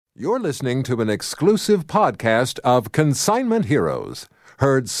You're listening to an exclusive podcast of Consignment Heroes,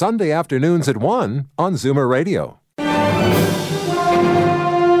 heard Sunday afternoons at 1 on Zoomer Radio. How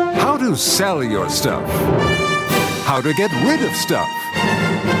to sell your stuff. How to get rid of stuff.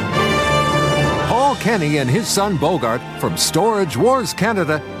 Paul Kenny and his son Bogart from Storage Wars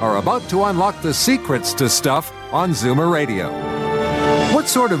Canada are about to unlock the secrets to stuff on Zoomer Radio. What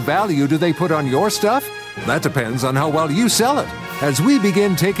sort of value do they put on your stuff? That depends on how well you sell it. As we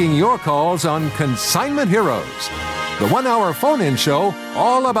begin taking your calls on Consignment Heroes, the 1-hour phone-in show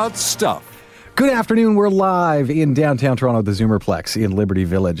all about stuff. Good afternoon. We're live in downtown Toronto, the Zoomerplex in Liberty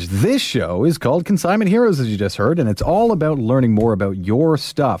Village. This show is called Consignment Heroes, as you just heard, and it's all about learning more about your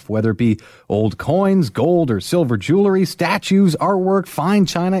stuff, whether it be old coins, gold or silver jewelry, statues, artwork, fine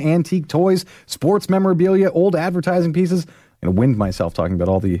china, antique toys, sports memorabilia, old advertising pieces. I'm going to wind myself talking about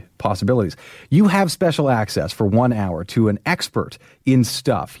all the possibilities. You have special access for 1 hour to an expert in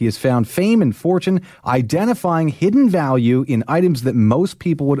stuff. He has found fame and fortune identifying hidden value in items that most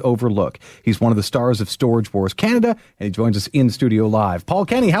people would overlook. He's one of the stars of Storage Wars Canada, and he joins us in studio live. Paul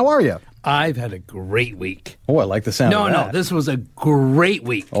Kenny, how are you? I've had a great week. Oh, I like the sound of that. No, this was a great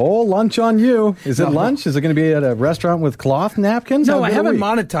week. Oh, lunch on you. Is it lunch? Is it going to be at a restaurant with cloth napkins? No, I haven't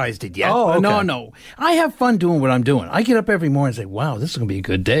monetized it yet. Oh, okay. No. I have fun doing what I'm doing. I get up every morning and say, wow, this is going to be a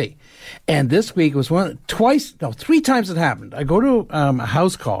good day. And this week was three times it happened. I go to a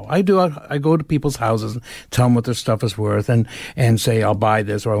house call. I go to people's houses and tell them what their stuff is worth and say, I'll buy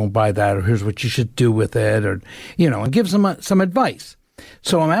this or I won't buy that, or here's what you should do with it, or, and give them some advice.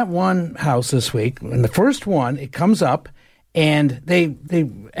 So I'm at one house this week, and the first one, it comes up, and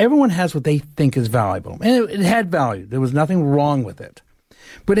everyone has what they think is valuable. And it had value. There was nothing wrong with it.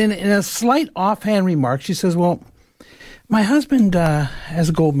 But in a slight offhand remark, she says, well, my husband has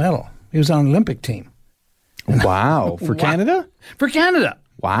a gold medal. He was on an Olympic team. Wow. For Canada? For Canada.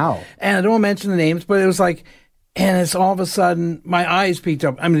 Wow. And I don't want to mention the names, but it was like, and it's all of a sudden, my eyes peeked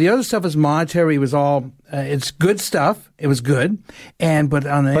up. I mean, the other stuff is monetary. It was all, it's good stuff. It was good. But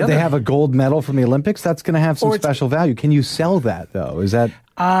they have a gold medal from the Olympics? That's going to have some special value. Can you sell that, though? Is that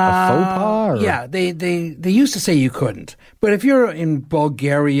a faux pas? Or? Yeah, they used to say you couldn't. But if you're in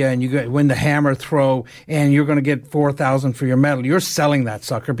Bulgaria and you win the hammer throw and you're going to get $4,000 for your medal, you're selling that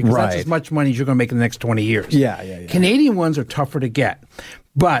sucker because that's as much money as you're going to make in the next 20 years. Yeah. Canadian ones are tougher to get.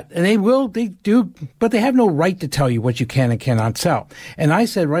 But they have no right to tell you what you can and cannot sell. And I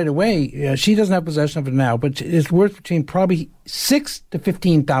said right away, she doesn't have possession of it now, but it's worth between probably $6,000 to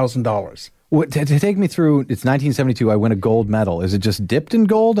 $15,000. To take me through, it's 1972, I win a gold medal. Is it just dipped in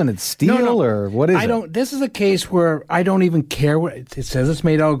gold and it's steel, or what is it? This is a case where I don't even care. It says it's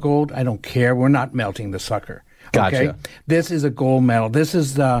made out of gold. I don't care. We're not melting the sucker. Gotcha. Okay? This is a gold medal. This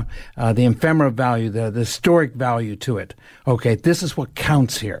is the ephemera value, the historic value to it. Okay, this is what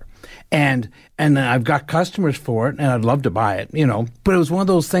counts here. And I've got customers for it, and I'd love to buy it, But it was one of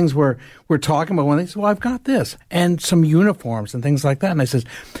those things where we're talking about one. They said, well, I've got this, and some uniforms and things like that. And I says,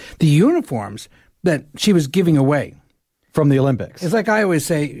 the uniforms that she was giving away. From the Olympics. It's like I always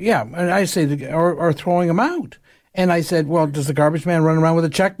say, yeah, and I say, or throwing them out. And I said, well, does the garbage man run around with a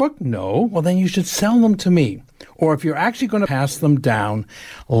checkbook? No. Well, then you should sell them to me. Or if you're actually going to pass them down,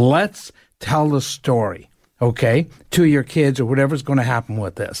 let's tell the story, okay, to your kids or whatever's going to happen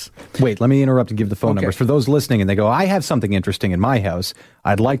with this. Wait, let me interrupt and give the phone numbers. For those listening and they go, I have something interesting in my house.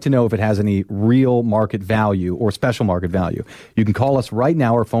 I'd like to know if it has any real market value or special market value. You can call us right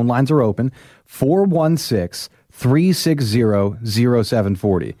now. Our phone lines are open,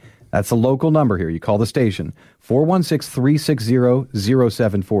 416-360-0740. That's the local number here. You call the station,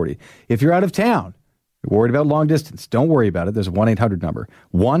 416-360-0740. If you're out of town, you're worried about long distance, don't worry about it. There's a 1-800 number,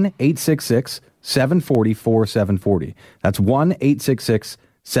 1-866-740-4740. That's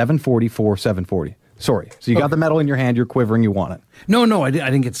 1-866-740-4740. Sorry. So you got the medal in your hand, you're quivering, you want it. No, I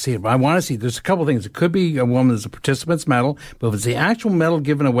didn't get to see it, but I want to see it. There's a couple things. It could be a woman that's a participant's medal, but if it's the actual medal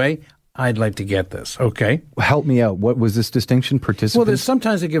given away, I'd like to get this, okay? Help me out. What was this distinction? Participants? Well,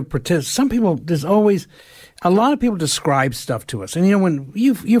 sometimes they give some people, there's always, a lot of people describe stuff to us. And when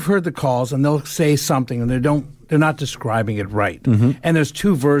you've heard the calls and they'll say something and they're not describing it right. Mm-hmm. And there's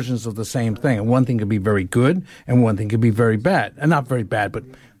two versions of the same thing. And one thing could be very good and one thing could be very bad. And not very bad, but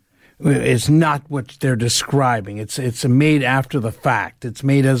it's not what they're describing. It's made after the fact. It's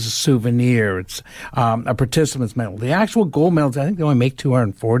made as a souvenir. It's a participant's medal. The actual gold medals, I think they only make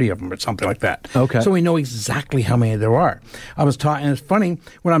 240 of them or something like that. Okay. So we know exactly how many there are. I was talking, and it's funny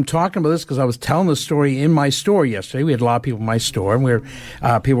when I'm talking about this because I was telling the story in my store yesterday. We had a lot of people in my store,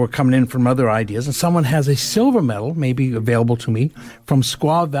 and people were coming in from other ideas, and someone has a silver medal, maybe available to me, from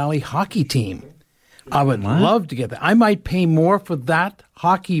Squaw Valley hockey team. I would love to get that. I might pay more for that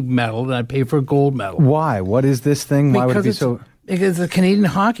hockey medal than I pay for a gold medal. Why? What is this thing? Why would it be so? Because the Canadian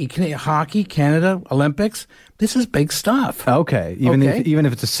hockey, Canada, Olympics, this is big stuff. Okay, even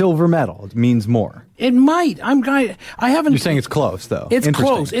if it's a silver medal, it means more. It might. I haven't. You're saying it's close, though. It's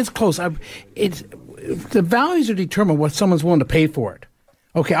close. It's close. The values are determined what someone's willing to pay for it.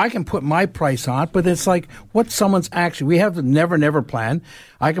 Okay, I can put my price on, but it's like what someone's actually. We have the never plan.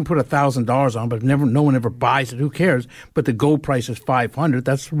 I can put $1,000 on, but no one ever buys it. Who cares? But the gold price is $500.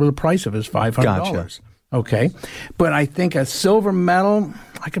 That's the price of it is $500. Gotcha. Okay, but I think a silver medal,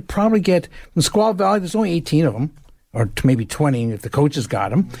 I could probably get in Squaw Valley. There's only 18 of them, or maybe 20 if the coaches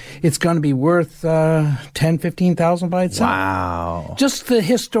got them. It's going to be worth $10,000-$15,000 by itself. Wow! Just the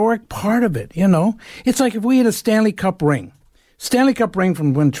historic part of it, It's like if we had a Stanley Cup ring. Stanley Cup ring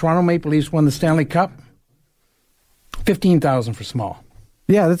from when Toronto Maple Leafs won the Stanley Cup, $15,000 for small.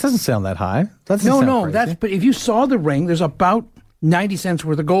 Yeah, that doesn't sound that high. But if you saw the ring, there's about 90 cents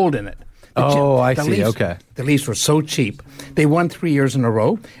worth of gold in it. I see. Leafs, okay. The Leafs were so cheap. They won 3 years in a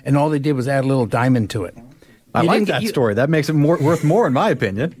row, and all they did was add a little diamond to it. I like that story. That makes it worth more, in my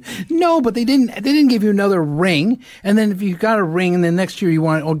opinion. No, but they didn't give you another ring. And then if you got a ring, and then next year you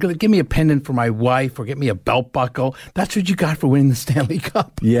want, give me a pendant for my wife, or get me a belt buckle. That's what you got for winning the Stanley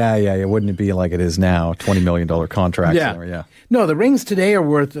Cup. Yeah. Wouldn't it be like it is now? $20 million contracts. Yeah. No, the rings today are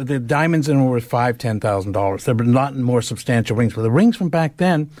worth, the diamonds in are worth $5,000-$10,000. They're not more substantial rings. But the rings from back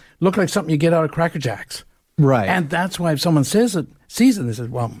then look like something you get out of Cracker Jacks. Right. And that's why if someone sees it, they says,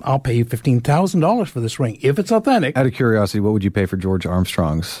 well, I'll pay you $15,000 for this ring, if it's authentic. Out of curiosity, what would you pay for George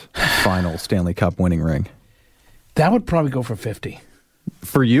Armstrong's final Stanley Cup winning ring? That would probably go for $50,000.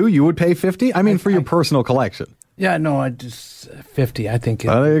 For you would pay $50,000? I mean, for your personal collection. Yeah, no, I just $50,000. I think.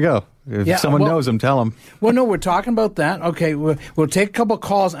 There you go. If someone knows him, tell them. Well, no, we're talking about that. Okay, we'll take a couple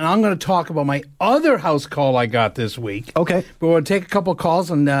calls, and I'm going to talk about my other house call I got this week. Okay. But we'll take a couple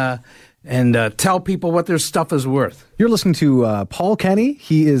calls and tell people what their stuff is worth. You're listening to Paul Kenny.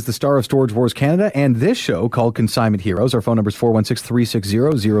 He is the star of Storage Wars Canada and this show called Consignment Heroes. Our phone number is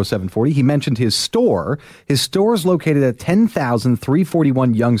 416-360-0740. He mentioned his store. His store is located at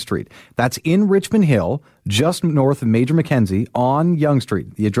 10,341 Yonge Street. That's in Richmond Hill, just north of Major Mackenzie on Yonge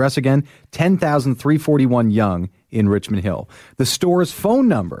Street. The address again, 10,341 Yonge in Richmond Hill. The store's phone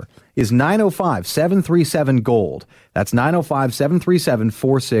number is 905-737-GOLD. That's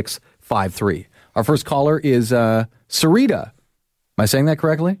 905-737-4653. Our first caller is Sarita. Am I saying that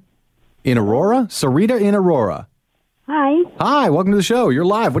correctly? In Aurora? Sarita in Aurora. Hi. Hi, welcome to the show. You're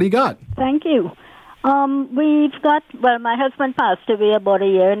live. What do you got? Thank you. My husband passed away about a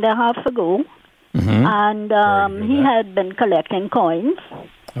year and a half ago. Mm-hmm. And he had been collecting coins.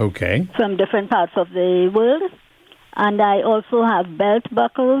 Okay. From different parts of the world. And I also have belt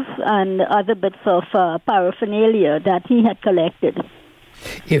buckles and other bits of paraphernalia that he had collected.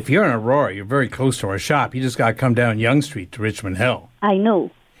 If you're in Aurora, you're very close to our shop. You just got to come down Yonge Street to Richmond Hill. I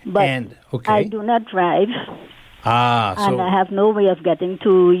know, but I do not drive. And I have no way of getting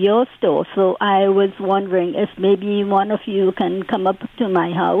to your store. So I was wondering if maybe one of you can come up to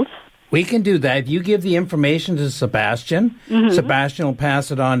my house. We can do that. If you give the information to Sebastian, mm-hmm. Sebastian will pass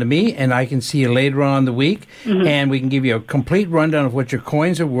it on to me, and I can see you later on in the week, mm-hmm. and we can give you a complete rundown of what your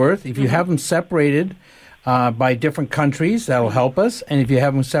coins are worth. If you mm-hmm. have them separated by different countries, that'll help us, and if you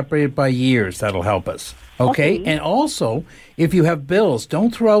have them separated by years, that'll help us. Okay? And also, if you have bills,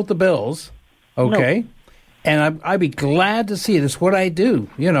 don't throw out the bills, okay? No. And I'd be glad to see it. It's what I do.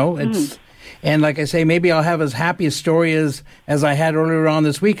 It's... And like I say, maybe I'll have as happy a story as I had earlier on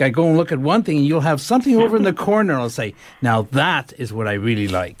this week. I go and look at one thing, and you'll have something over in the corner, and I'll say, now that is what I really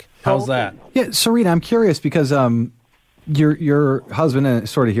like. How's that? Yeah, Sarita, I'm curious because your husband, and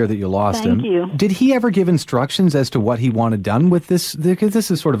sort of hear that you lost him. Thank you. Did he ever give instructions as to what he wanted done with this? Because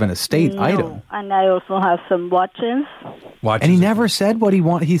this is sort of an estate item. And I also have some watches. And he never said what he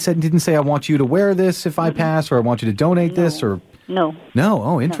wanted. He didn't say, I want you to wear this if I pass, or I want you to donate this, or... No.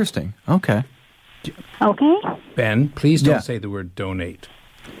 Oh, interesting. No. Okay. Ben, please don't say the word donate.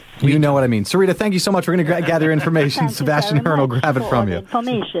 You know what I mean. Sarita, thank you so much. We're going to gather information. Sebastian Hearn will grab it from you.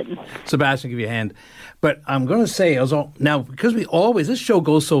 Information. Sebastian, give you a hand. But I'm going to say, now, because this show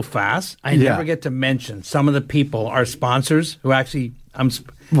goes so fast, I never get to mention some of the people, our sponsors, who actually...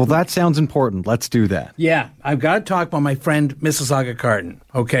 Well, that sounds important. Let's do that. Yeah. I've got to talk about my friend, Mississauga Carton,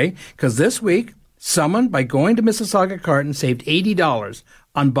 okay? Because this week... someone, by going to Mississauga Carton, saved $80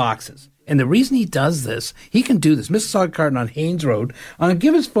 on boxes. And the reason he does this, he can do this, Mississauga Carton on Haynes Road. I'm going to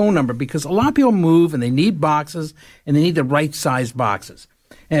give his phone number because a lot of people move and they need boxes and they need the right size boxes.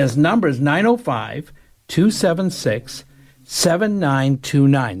 And his number is 905-276-6666.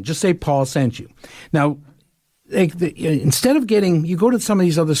 7929. Just say Paul sent you. Now, instead of you go to some of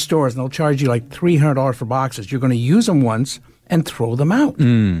these other stores and they'll charge you like $300 for boxes. You're going to use them once and throw them out.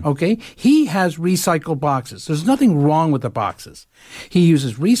 Okay? He has recycled boxes. There's nothing wrong with the boxes. He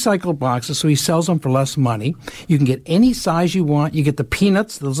uses recycled boxes, so he sells them for less money. You can get any size you want. You get the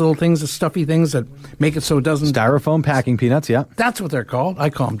peanuts, those little things, the stuffy things that make it so it doesn't... Styrofoam packing peanuts, yeah. That's what they're called. I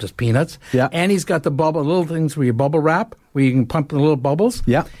call them just peanuts. Yeah. And he's got the little things where you bubble wrap, where you can pump the little bubbles.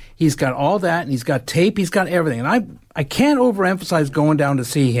 Yeah. He's got all that, and he's got tape. He's got everything. And I can't overemphasize going down to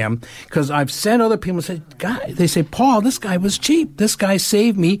see him because I've sent other people and said, they say, Paul, this guy was cheap. This guy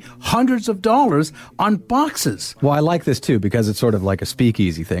saved me hundreds of dollars on boxes. Well, I like this too because it's sort of like a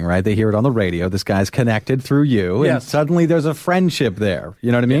speakeasy thing, right? They hear it on the radio. This guy's connected through you, and suddenly there's a friendship there.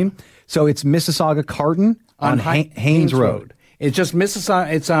 You know what I mean? So it's Mississauga Carton on Haynes Road. It's just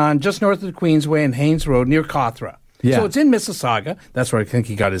Mississauga. It's on just north of the Queensway and Haynes Road near Cawthra. Yeah. So it's in Mississauga. That's where I think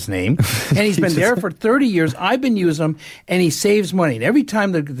he got his name. And he's been there for 30 years. I've been using him, and he saves money. And every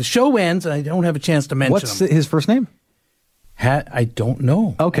time the show ends, I don't have a chance to mention him. What's his first name? I don't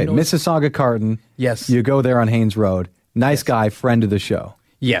know. Okay, Mississauga Carton. Yes. You go there on Haynes Road. Nice guy, friend of the show.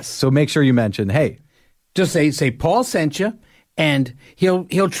 Yes. So make sure you mention, hey. Just say Paul sent you. And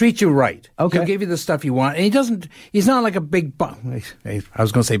he'll treat you right. Okay. He'll give you the stuff you want. And he's not like a big box. I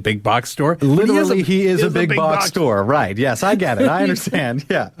was going to say big box store. Literally, he is a big box store. Right. Yes, I get it. I understand.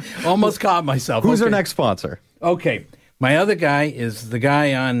 Yeah. Almost caught myself. Who's our next sponsor? Okay. My other guy is the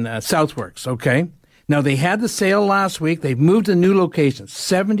guy on Southworks. Okay. Now, they had the sale last week. They've moved to a new location,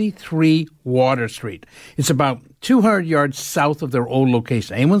 73 Water Street. It's about 200 yards south of their old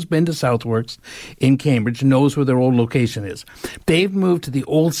location. Anyone's been to Southworks in Cambridge knows where their old location is. They've moved to the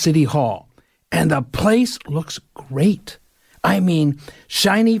old City Hall, and the place looks great. I mean,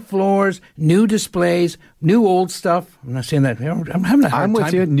 shiny floors, new displays, new old stuff. I'm not saying that. I'm having a hard time. I'm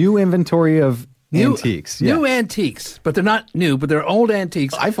with you. New inventory of antiques. New antiques, but they're not new, but they're old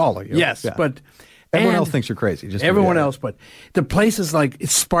antiques. I follow you. Yes, yeah. but... Everyone else thinks you're crazy. Just everyone else, but the place is like,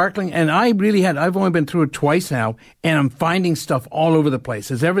 it's sparkling. And I've only been through it twice now, and I'm finding stuff all over the place.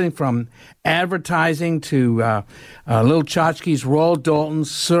 There's everything from advertising to Little Tchotchkes, Royal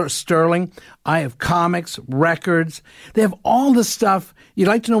Dalton's, Sterling. I have comics, records. They have all the stuff. You'd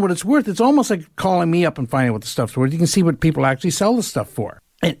like to know what it's worth. It's almost like calling me up and finding out what the stuff's worth. You can see what people actually sell the stuff for.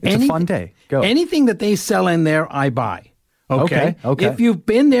 And it's a fun day. Go. Anything that they sell in there, I buy. Okay. If you've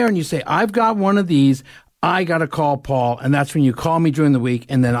been there and you say, I've got one of these, I got to call Paul, and that's when you call me during the week,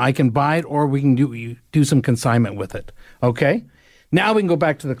 and then I can buy it, or we can do some consignment with it. Okay? Now we can go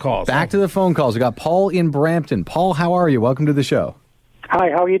back to the calls. Back to the phone calls. We got Paul in Brampton. Paul, how are you? Welcome to the show. Hi,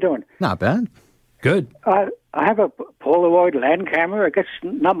 how are you doing? Not bad. Good. I have a Polaroid land camera. I guess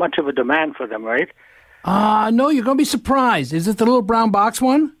not much of a demand for them, right? No, you're going to be surprised. Is it the little brown box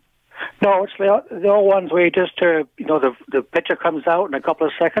one? No, it's the old ones where you just, the picture comes out in a couple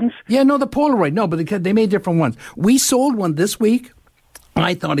of seconds. Yeah, no, the Polaroid. No, but they made different ones. We sold one this week.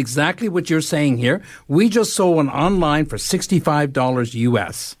 I thought exactly what you're saying here. We just sold one online for $65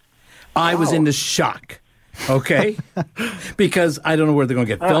 US. I was into shock. Okay? Because I don't know where they're going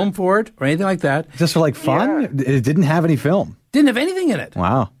to get film for it or anything like that. Just for like fun? Yeah. It didn't have any film. Didn't have anything in it.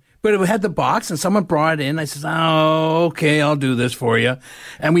 Wow. But it had the box, and someone brought it in. I said, oh, okay, I'll do this for you.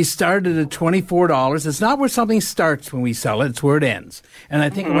 And we started at $24. It's not where something starts when we sell it. It's where it ends. And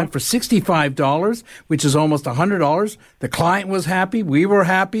I think it went for $65, which is almost $100. The client was happy. We were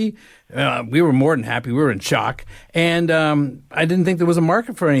happy. We were more than happy. We were in shock. And I didn't think there was a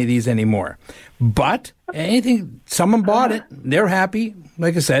market for any of these anymore. But someone bought it. They're happy.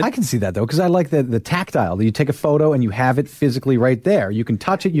 Like I said. I can see that, though, because I like the tactile. You take a photo and you have it physically right there. You can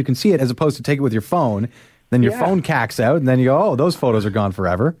touch it. You can see it, as opposed to take it with your phone. Then your phone cacks out, and then you go, oh, those photos are gone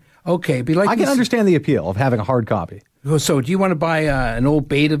forever. Okay. But I can understand the appeal of having a hard copy. So do you want to buy an old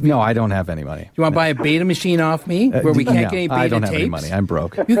beta? No, I don't have any money. You want to buy a beta machine off me where we can't get any beta tapes? I don't have any money. I'm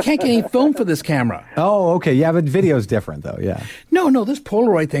broke. You can't get any film for this camera. Oh, okay. Yeah, but video's different, though. Yeah. No, this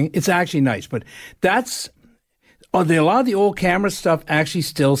Polaroid thing, it's actually nice. But that's... a lot of the old camera stuff actually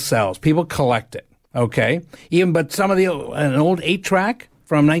still sells. People collect it, okay? But some of an old 8-track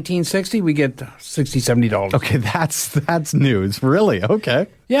from 1960, we get $60, $70. Okay, that's news. Really? Okay.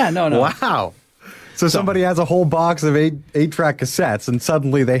 Yeah, no. Wow. So somebody has a whole box of 8-track cassettes, and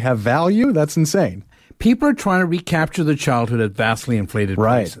suddenly they have value? That's insane. People are trying to recapture their childhood at vastly inflated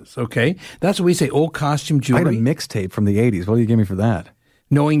prices, okay? That's what we say, old costume jewelry. I had a mixtape from the 80s. What do you give me for that?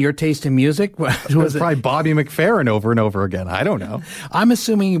 Knowing your taste in music? It was probably Bobby McFerrin over and over again. I don't know. I'm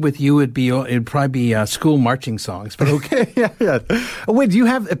assuming with you it'd probably be school marching songs, but okay. yeah.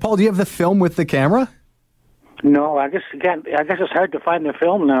 Wait, Paul, do you have the film with the camera? No, I guess it's hard to find the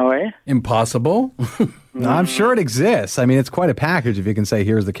film now, eh? Impossible. No, I'm sure it exists. I mean, it's quite a package if you can say,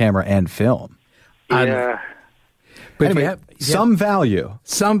 here's the camera and film. Yeah. But anyway, some value.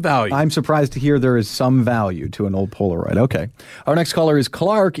 Some value. I'm surprised to hear there is some value to an old Polaroid. Okay. Our next caller is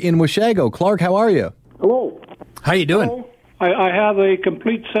Clark in Washago. Clark, how are you? Hello. How you doing? Hello. I have a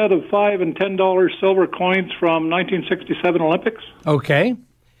complete set of $5 and $10 silver coins from 1967 Olympics. Okay.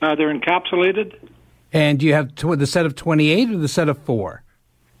 They're encapsulated. And do you have the set of 28 or the set of 4?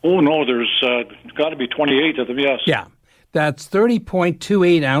 Oh, no, there's got to be 28 of them, yes. Yeah. That's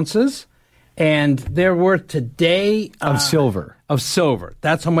 30.28 ounces. And they're worth today... Of silver. Of silver.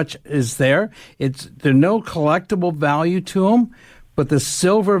 That's how much is there. There's no collectible value to them, but the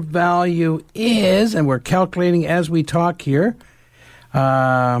silver value is, and we're calculating as we talk here,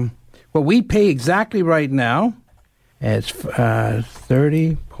 what we pay exactly right now, it's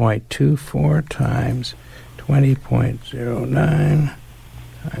 30.24 times 20.09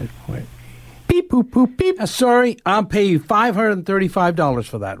 times point. Beep, boop, boop, beep. Sorry, I'll pay you $535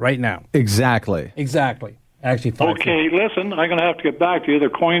 for that right now. Exactly. Actually, $5. Okay, listen, I'm going to have to get back to you. The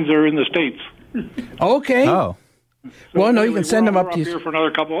coins are in the States. Okay. Oh. Well, no, you can send them up to you. We're up here for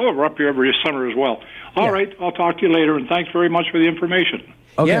another couple. Oh, we're up here every summer as well. All right, I'll talk to you later, and thanks very much for the information.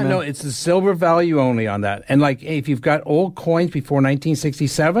 Okay, yeah, man. no, it's the silver value only on that. And like, if you've got old coins before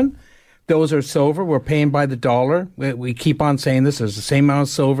 1967, those are silver. We're paying by the dollar. We keep on saying this. There's the same amount of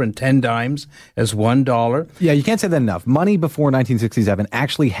silver in 10 dimes as $1. Yeah, you can't say that enough. Money before 1967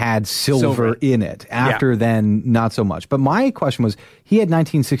 actually had silver in it. After then, not so much. But my question was, he had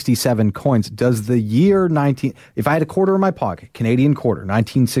 1967 coins. Does the year if I had a quarter in my pocket, Canadian quarter,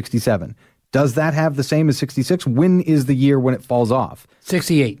 1967, does that have the same as 66? When is the year when it falls off?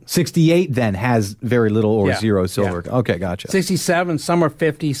 68. 68 then has very little or zero silver. Yeah. Okay, gotcha. 67, some are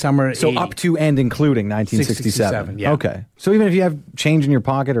 50, some are 80. So up to and including 1967. Yeah. Okay. So even if you have change in your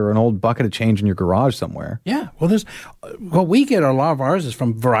pocket or an old bucket of change in your garage somewhere. Yeah. Well, what we get, a lot of ours is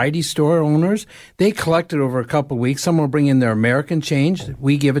from variety store owners. They collect it over a couple of weeks. Someone will bring in their American change.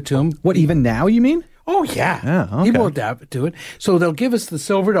 We give it to them. What, even now you mean? Oh, yeah. Okay. People adapt to it. So they'll give us the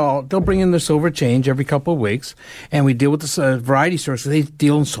silver doll. They'll bring in the silver change every couple of weeks, and we deal with the variety stores. So they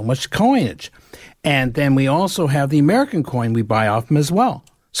deal in so much coinage. And then we also have the American coin we buy off them as well.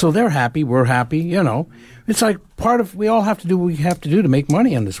 So they're happy. We're happy. You know, it's like we all have to do what we have to do to make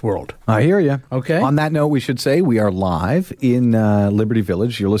money in this world. I hear you. Okay. On that note, we should say we are live in Liberty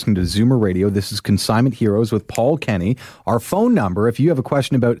Village. You're listening to Zoomer Radio. This is Consignment Heroes with Paul Kenny. Our phone number, if you have a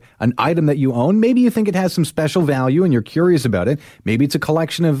question about an item that you own, maybe you think it has some special value and you're curious about it. Maybe it's a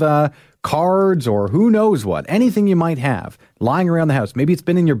collection of cards or who knows what, anything you might have lying around the house. Maybe it's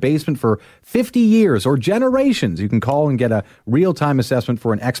been in your basement for 50 years or generations. You can call and get a real-time assessment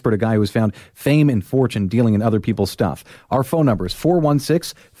for an expert, a guy who has found fame and fortune dealing in other people's stuff. Our phone number is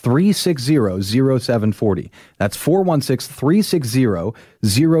 416-360-0740. That's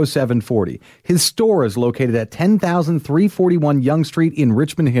 416-360-0740. His store is located at 10,341 Yonge Street in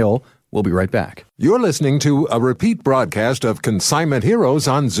Richmond Hill. We'll be right back. You're listening to a repeat broadcast of Consignment Heroes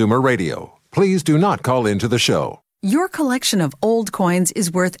on Zoomer Radio. Please do not call into the show. Your collection of old coins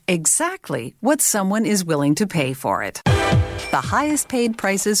is worth exactly what someone is willing to pay for it. The highest paid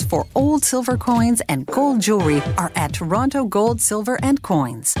prices for old silver coins and gold jewelry are at Toronto Gold, Silver and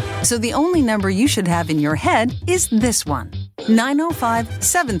Coins. So the only number you should have in your head is this one,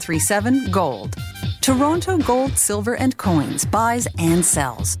 905-737-GOLD. Toronto Gold, Silver and Coins buys and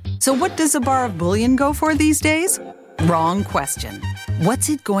sells. So what does a bar of bullion go for these days? Wrong question. What's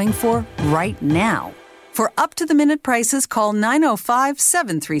it going for right now? For up-to-the-minute prices, call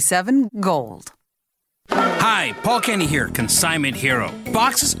 905-737-GOLD. Hi, Paul Kenny here, Consignment Hero.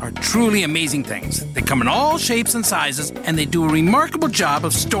 Boxes are truly amazing things. They come in all shapes and sizes, and they do a remarkable job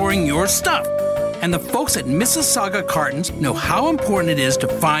of storing your stuff. And the folks at Mississauga Cartons know how important it is to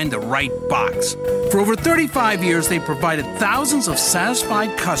find the right box. For over 35 years, they've provided thousands of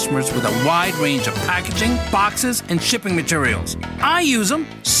satisfied customers with a wide range of packaging, boxes, and shipping materials. I use them,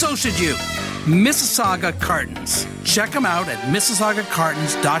 so should you. Mississauga Cartons. Check them out at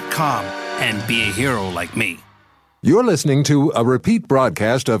MississaugaCartons.com and be a hero like me. You're listening to a repeat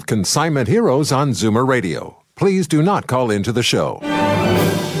broadcast of Consignment Heroes on Zoomer Radio. Please do not call into the show.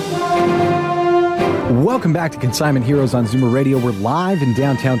 Welcome back to Consignment Heroes on Zoomer Radio. We're live in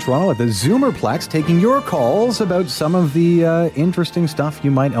downtown Toronto at the Zoomerplex, taking your calls about some of the interesting stuff you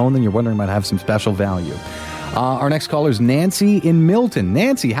might own and you're wondering might have some special value. Our next caller is Nancy in Milton.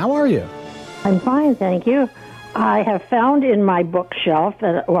 Nancy, how are you? I'm fine, thank you. I have found in my bookshelf,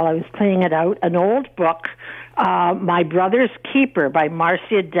 while I was cleaning it out, an old book My Brother's Keeper by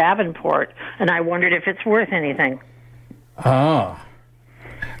Marcia Davenport, and I wondered if it's worth anything. Ah,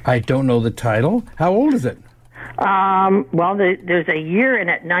 I don't know the title. How old is it? Well, there's a year in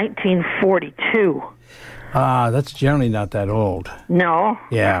it, 1942. That's generally not that old. No.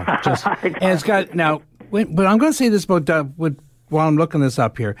 Yeah, and it's got now. But I'm going to say this about while I'm looking this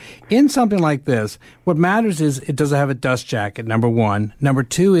up here. In something like this, what matters is it doesn't have a dust jacket, number one. Number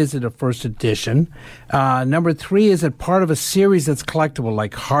two, is it a first edition? Number three, is it part of a series that's collectible,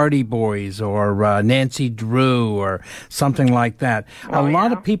 like Hardy Boys or Nancy Drew or something like that? A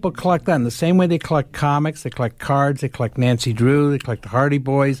lot of people collect that in the same way they collect comics, they collect cards, they collect Nancy Drew, they collect the Hardy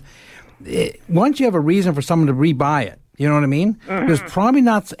Boys. Once you have a reason for someone to rebuy it, you know what I mean? Mm-hmm. There's probably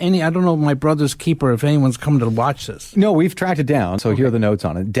not any, I don't know, My Brother's Keeper, if anyone's come to watch this. No, we've tracked it down, so here are the notes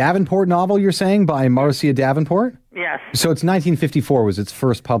on it. Davenport novel, you're saying, by Marcia Davenport? Yes. So it's 1954 was its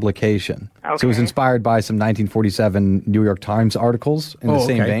first publication. Okay. So it was inspired by some 1947 New York Times articles in the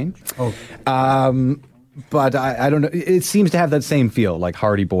same vein. But I don't know. It seems to have that same feel, like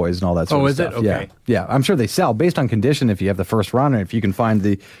Hardy Boys and all that sort of stuff. Oh, is it? Okay. Yeah. I'm sure they sell based on condition. If you have the first run, and if you can find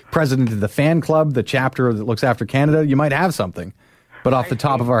the president of the fan club, the chapter that looks after Canada, you might have something. But off the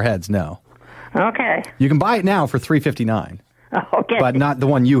top of our heads, no. Okay. You can buy it now for $3.59. Okay. But not the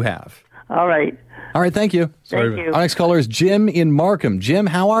one you have. All right. All right. Thank you. Thank you. Our next caller is Jim in Markham. Jim,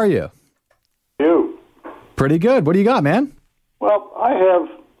 how are you? You. Pretty good. What do you got, man? Well,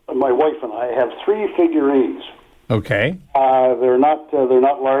 my wife and I have 3 figurines. Okay. They're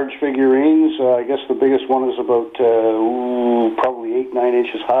not large figurines. I guess the biggest one is about probably 8-9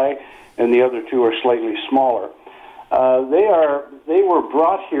 inches high, and the other 2 are slightly smaller. They were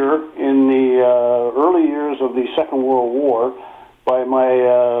brought here in the early years of the Second World War by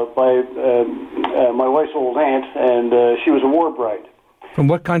my wife's old aunt, and she was a war bride. From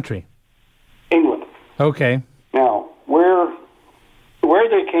what country? England. Okay. Now, where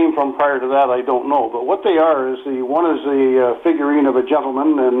they came from prior to that, I don't know. But what they are is one is the figurine of a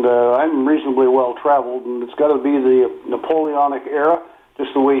gentleman, and I'm reasonably well traveled, and it's got to be the Napoleonic era,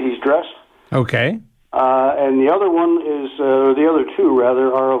 just the way he's dressed. Okay. And the other one is the other 2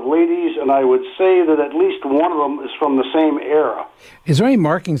 rather are of ladies, and I would say that at least one of them is from the same era. Is there any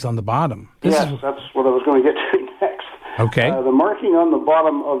markings on the bottom? Yes, that's what I was going to get to next. Okay. The marking on the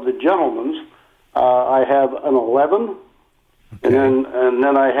bottom of the gentleman's, I have an 11. Okay. And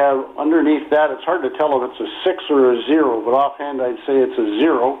then I have underneath that, it's hard to tell if it's a 6 or a 0, but offhand I'd say it's a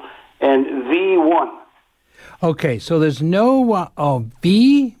 0, and V1. Okay, so there's no,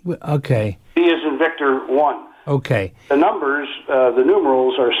 V? Okay. V is in Victor 1. Okay. The numbers, the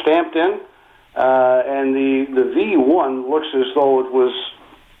numerals are stamped in, and the V1 looks as though it was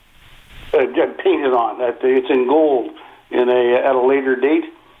painted on. It's in gold at a later date.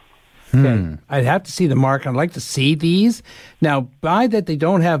 Okay. I'd have to see the mark. I'd like to see these. Now, by that they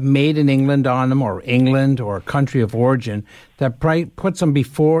don't have made in England on them, or England, or country of origin, that puts them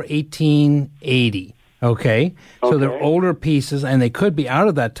before 1880. Okay? So they're older pieces, and they could be out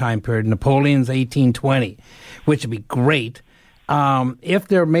of that time period. Napoleon's 1820, which would be great. If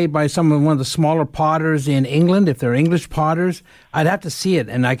they're made by one of the smaller potters in England, if they're English potters, I'd have to see it.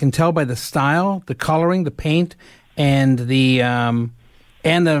 And I can tell by the style, the coloring, the paint, and the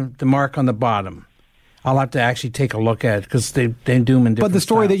mark on the bottom. I'll have to actually take a look at it because they do them in different But the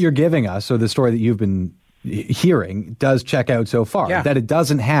story styles. that you're giving us, or the story that you've been hearing, does check out so far. Yeah. That it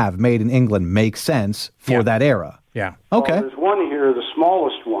doesn't have made in England makes sense for that era. Yeah. Okay. Well, there's one here, the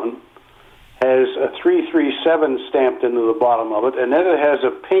smallest one, has a 337 stamped into the bottom of it, and then it has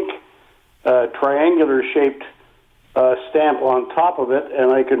a pink triangular-shaped stamp on top of it,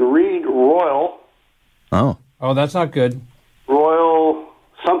 and I can read Royal. Oh, that's not good. Royal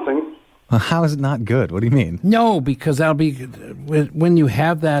something. Well, how is it not good? What do you mean? No, because that'll be when you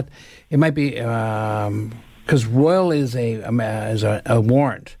have that. It might be because Royal is a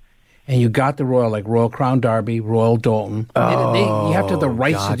warrant, and you got the Royal, like Royal Crown Derby, Royal Dalton. You have to have the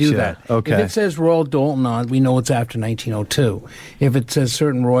rights to do that. Okay. If it says Royal Dalton on, we know it's after 1902. If it says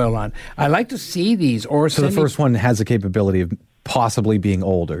certain Royal on, I like to see these. Or so the first one has the capability of possibly being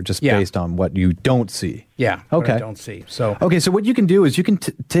older, just based on what you don't see. Yeah. Okay. What I don't see. So okay. So what you can do is you can,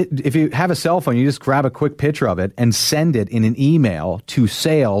 if you have a cell phone, you just grab a quick picture of it and send it in an email to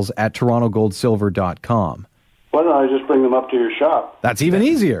sales@torontogoldsilver.com. Why don't I just bring them up to your shop? That's even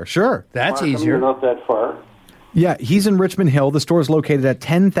easier. Sure. That's Markham, easier. You're not that far. Yeah, he's in Richmond Hill. The store is located at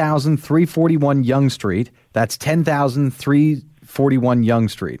 10,341 Yonge Street. That's 10,341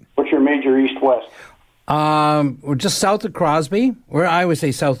 Yonge Street. What's your major east-west? We're just south of Crosby. I always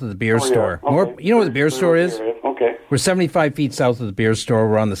say south of the beer store. Okay. You know where the beer store is? Okay. We're 75 feet south of the beer store.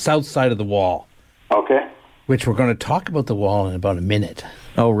 We're on the south side of the wall. Okay. which we're going to talk about the wall in about a minute.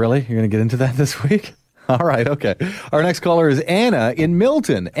 Oh, really? You're going to get into that this week? All right, okay. Our next caller is Anna in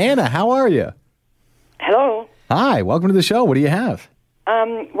Milton. Anna, how are you? Hello. Hi, welcome to the show. What do you have?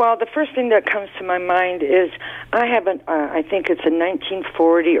 Well, the first thing that comes to my mind is I have I think it's a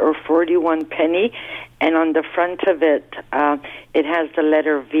 1940 or 41 penny, and on the front of it, it has the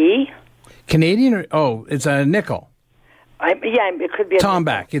letter V. Canadian or, it's a nickel. It could be a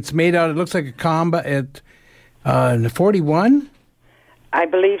Tomback. It's made out, it looks like a combat at 41? I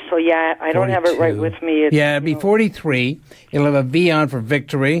believe so, yeah. I don't have it right with me. It'd be 43. It'll have a V on for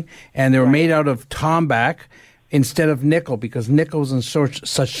victory, and they were made out of tomback instead of nickel, because nickel was in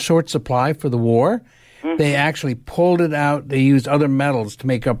such short supply for the war. Mm-hmm. They actually pulled it out. They used other metals to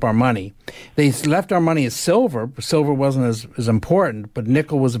make up our money. They left our money as silver. Silver wasn't as important, but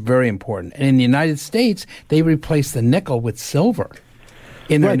nickel was very important. And in the United States, they replaced the nickel with silver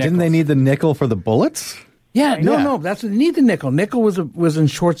in their nickels. Didn't they need the nickel for the bullets? Yeah, no, that's what they need the nickel. Nickel was in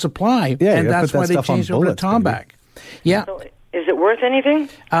short supply, and that's why they changed over to tomback. Yeah. So is it worth anything?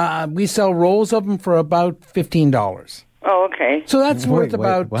 We sell rolls of them for about $15. Oh, okay. So that's worth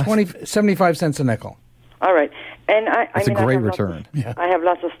about 75 cents a nickel. All right. And That's a great return. I have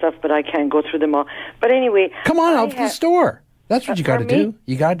lots of stuff, but I can't go through them all. But anyway. Come on out to the store. That's what you got to do.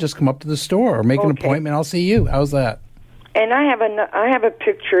 You got to just come up to the store or make an appointment. I'll see you. How's that? And I have a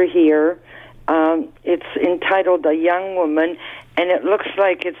picture here. It's entitled A Young Woman, and it looks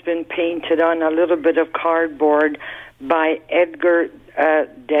like it's been painted on a little bit of cardboard by Edgar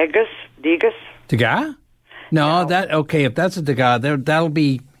Degas. Degas? No, if that's a Degas,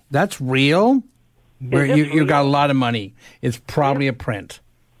 that's real. Where you got a lot of money. It's probably a print.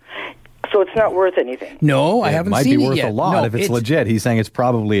 So it's not worth anything. No, I haven't seen it yet. It might be worth a lot if it's legit. He's saying it's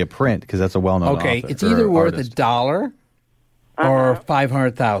probably a print because that's a well-known author. Okay, it's either worth $1 or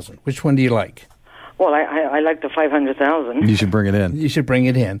 $500,000. Which one do you like? Well, I like the $500,000. You should bring it in. You should bring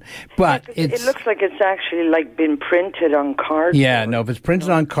it in. But it looks like it's actually been printed on cardboard. Yeah, no, if it's printed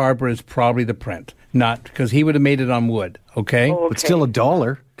on cardboard, it's probably the print. Not because he would have made it on wood. Okay, but still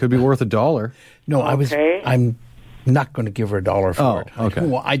 $1 could be worth $1. No, I'm not going to give her $1 for it.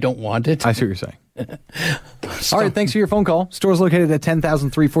 Okay. I don't want it. I see what you're saying. All right, thanks for your phone call. Store's located at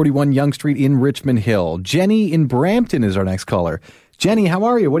 10,341 Yonge Street in Richmond Hill. Jenny in Brampton is our next caller. Jenny, how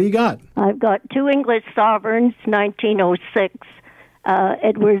are you? What do you got? I've got 2 English sovereigns, 1906,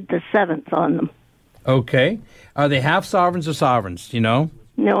 Edward VII on them. Okay. Are they half sovereigns or sovereigns? Do you know?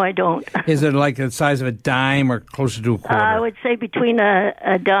 No, I don't. Is it like the size of a dime or closer to a quarter? I would say between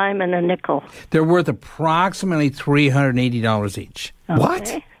a dime and a nickel. They're worth approximately $380 each. Okay.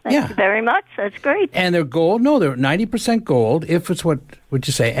 What? Thank you very much. That's great. And they're gold? No, they're 90% gold, if it's what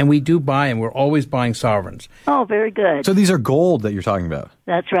you say. And we do buy them. We're always buying sovereigns. Oh, very good. So these are gold that you're talking about?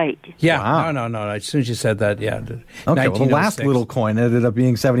 That's right. Yeah. Wow. No. As soon as you said that, yeah. Okay, well, the last little coin ended up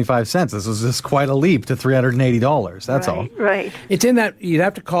being 75 cents. This was just quite a leap to $380. That's all. Right. It's in that, you'd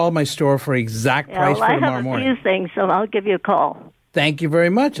have to call my store for exact price for tomorrow morning. I have a few things, so I'll give you a call. Thank you very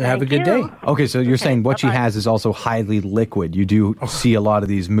much, and have a good day. Okay, so you're saying what she has is also highly liquid. You do see a lot of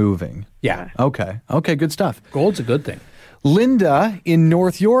these moving. Yeah. Okay, good stuff. Gold's a good thing. Linda in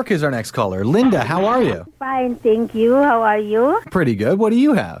North York is our next caller. Linda, how are you? Fine, thank you. How are you? Pretty good. What do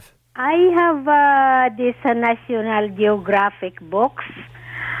you have? I have this National Geographic books.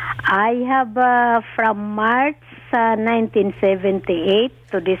 I have from March 1978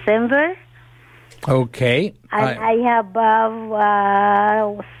 to December. Okay. And I have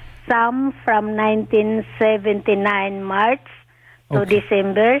some from 1979 March to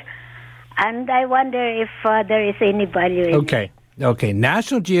December. And I wonder if there is any value in it. Okay.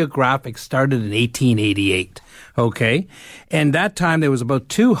 National Geographic started in 1888. Okay. And that time there was about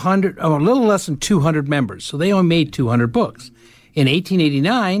 200, a little less than 200 members. So they only made 200 books. In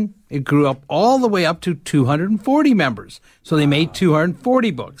 1889, it grew up all the way up to 240 members. So they made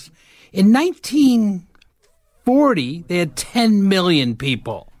 240 books. In 1940, they had 10 million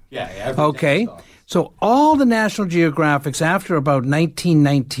people. Yeah. Okay. So all the National Geographics after about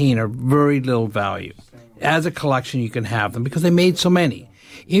 1919 are very little value. As a collection, you can have them because they made so many.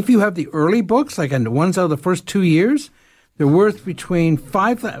 If you have the early books, like the ones out of the first 2 years, they're worth between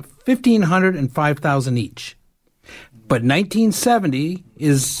 $1,500 and $5,000 each. But 1970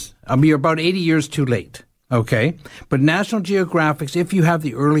 is you're about 80 years too late. Okay, but National Geographics, if you have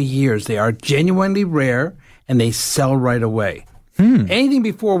the early years, they are genuinely rare and they sell right away. Anything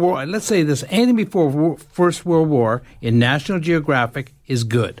before war, let's say this, anything before First World War in National Geographic is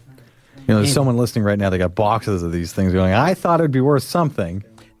good. You know, there's someone listening right now, they got boxes of these things going, I thought it'd be worth something.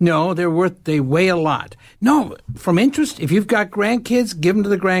 No, they weigh a lot. No, from interest, if you've got grandkids, give them to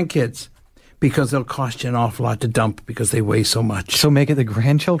the grandkids. because they'll cost you an awful lot to dump because they weigh so much. So make it the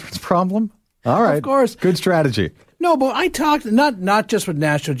grandchildren's problem? All right. Of course. Good strategy. No, but I talked not just with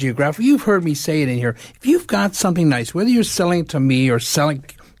National Geographic. You've heard me say it in here. If you've got something nice, whether you're selling it to me or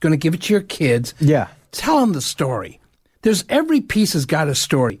going to give it to your kids, tell them the story. Every piece has got a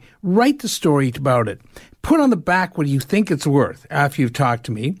story. Write the story about it. Put on the back what you think it's worth after you've talked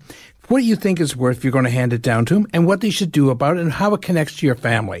to me, what you think it's worth if you're going to hand it down to them, and what they should do about it and how it connects to your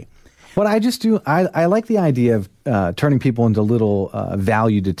family. What I just do, I like the idea of turning people into little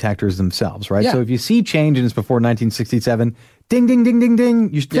value detectors themselves, right? Yeah. So if you see change and it's before 1967, ding, ding, ding, ding,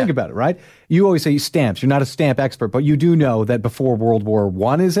 ding, you should think about it, right? You always say stamps. You're not a stamp expert, but you do know that before World War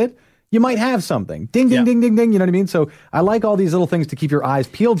I, is it? You might have something. Ding, ding, ding, ding, ding. You know what I mean? So I like all these little things to keep your eyes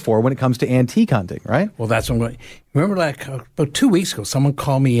peeled for when it comes to antique hunting, right? Well, that's what I'm going. Remember, like about 2 weeks ago, someone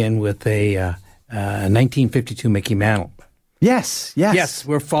called me in with a 1952 Mickey Mantle. Yes.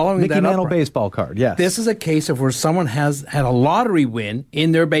 We're following Mickey that Mantle up. baseball card, yes. This is a case of where someone has had a lottery win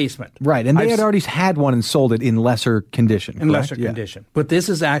in their basement. Right, and they had already had one and sold it in lesser condition. In lesser condition. But this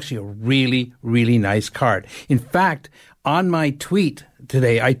is actually a really, really nice card. In fact, on my tweet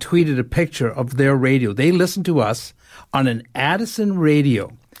today, I tweeted a picture of their radio. They listen to us on an Addison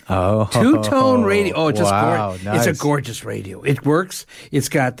radio. Oh, two-tone radio. Oh, it's just gorgeous. Nice. It's a gorgeous radio. It works. It's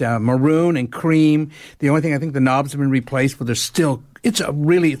got maroon and cream. The only thing, I think the knobs have been replaced, but they're still. It's one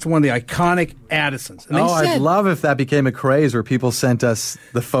of the iconic Addisons. And I'd love if that became a craze where people sent us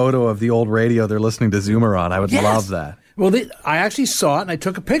the photo of the old radio they're listening to Zoomer on. I would love that. Well, I actually saw it and I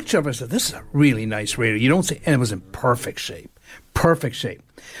took a picture of it. I said, "This is a really nice radio." You don't see, and it was in perfect shape.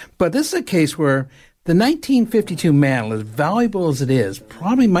 But this is a case where the 1952 Mantle, as valuable as it is,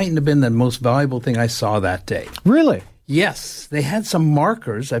 probably mightn't have been the most valuable thing I saw that day. Really? Yes. They had some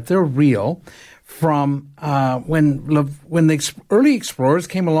markers, if they're real, from when the early explorers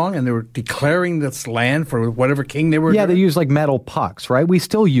came along and they were declaring this land for whatever king they were. Yeah, they used like metal pucks, right? We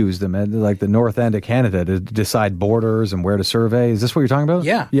still use them at like the north end of Canada to decide borders and where to survey. Is this what you're talking about?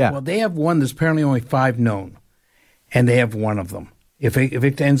 Yeah. Well, they have one. There's apparently only 5 known, and they have one of them. If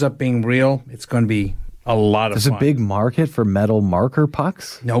it ends up being real, it's going to be a lot of fun. There's a big market for metal marker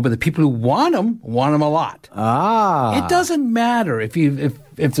pucks? No, but the people who want them a lot. Ah. It doesn't matter if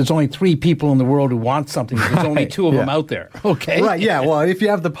there's only 3 people in the world who want something, if there's only 2 of them out there. Okay? Right, yeah. Well, if you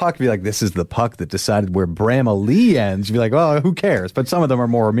have the puck, be like, this is the puck that decided where Bramah Lee ends, you'd be like, oh, who cares? But some of them are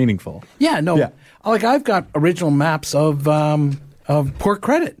more meaningful. Yeah, no. Yeah. Like, I've got original maps of Port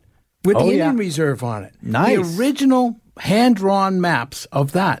Credit with the Indian Reserve on it. Nice. The original hand-drawn maps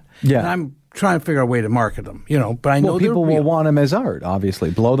of that. Yeah. And I'm trying to figure out a way to market them, but I know people they're real. will want them as art, obviously.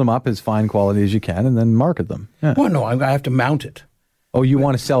 Blow them up as fine quality as you can and then market them. Yeah. Well, no, I have to mount it. Oh, you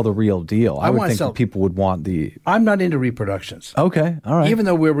want to sell the real deal. I would think that people would want the... I'm not into reproductions. Okay, all right. Even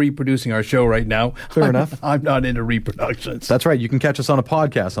though we're reproducing our show right now. Fair enough. I'm not into reproductions. That's right. You can catch us on a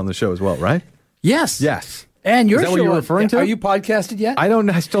podcast on the show as well, right? Yes. Yes. And your Is that show, what you're referring to? Are you podcasted yet? I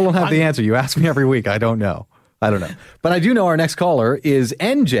still don't have the answer. You ask me every week. I don't know. But I do know our next caller is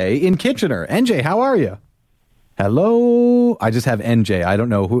NJ in Kitchener. NJ, how are you? Hello? I just have NJ. I don't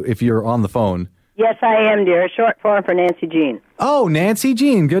know if you're on the phone. Yes, I am, dear. Short form for Nancy Jean. Oh, Nancy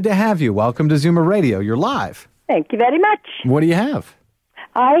Jean. Good to have you. Welcome to Zoomer Radio. You're live. Thank you very much. What do you have?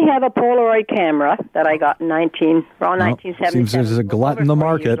 I have a Polaroid camera that I got in 1977. Seems there's a glut in the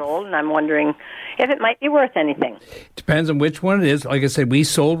market. Years old, and I'm wondering if it might be worth anything. Depends on which one it is. Like I said, we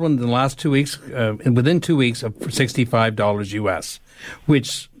sold one in the last 2 weeks, within 2 weeks, for $65 US,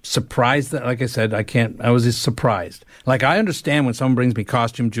 which surprised. Like I said, I was just surprised. Like, I understand when someone brings me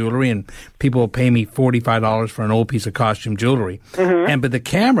costume jewelry and people will pay me $45 for an old piece of costume jewelry. Mm-hmm. But the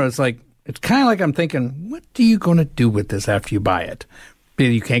camera is like, it's kind of like I'm thinking, what are you going to do with this after you buy it?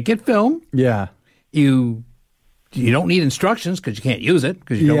 You can't get film. Yeah. You don't need instructions because you can't use it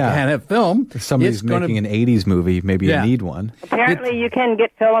because you can't have film. If somebody's making an 80s movie, maybe you need one. Apparently you can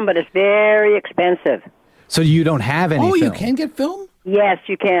get film, but it's very expensive. So you don't have any film? You can get film? Yes,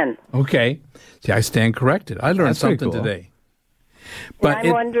 you can. Okay. See, I stand corrected. I learned something today. But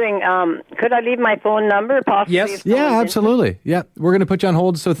I'm wondering, could I leave my phone number possibly? Yes. Yeah, absolutely. Yeah, we're going to put you on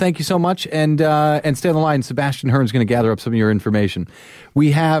hold, so thank you so much. And stay on the line. Sebastian Hearn's going to gather up some of your information.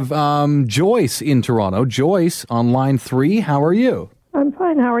 We have Joyce in Toronto. Joyce on line 3. How are you? I'm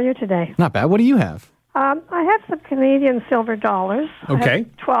fine. How are you today? Not bad. What do you have? I have some Canadian silver dollars. Okay. I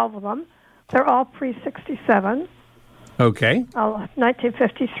have 12 of them. They're all pre-67. Okay.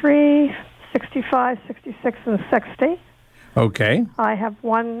 1953, 65, 66, and 60. Okay. I have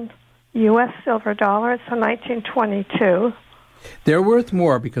one U.S. silver dollar. It's a 1922. They're worth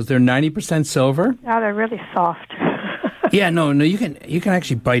more because they're 90% silver. Yeah, they're really soft. Yeah, no, you can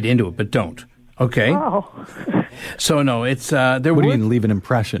actually bite into it, but don't. Okay. Oh. So, no, it's... what do you mean, leave an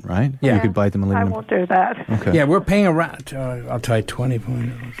impression, right? Yeah. You could bite them and leave I an won't do that. Okay. Yeah, we're paying around... I'll tell you, 20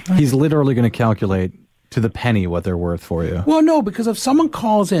 points. He's literally going to calculate to the penny what they're worth for you. Well, no, because if someone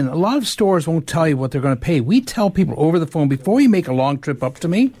calls in, a lot of stores won't tell you what they're going to pay. We tell people over the phone, before you make a long trip up to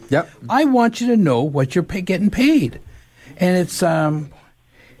me, I want you to know what you're getting paid. And it's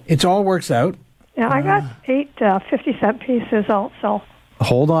all works out. Yeah, I got 8 50-cent pieces also.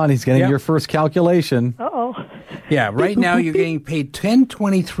 Hold on, he's getting your first calculation. Uh-oh. Yeah, right now you're getting paid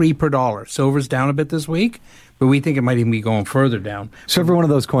 $10.23 per dollar. Silver's down a bit this week, but we think it might even be going further down. So every one of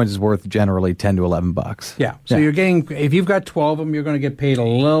those coins is worth generally $10 to $11. Yeah. So you're getting, if you've got 12 of them, you're going to get paid a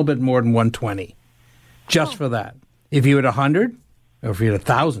little bit more than $120 just for that. If you had 100, or if you had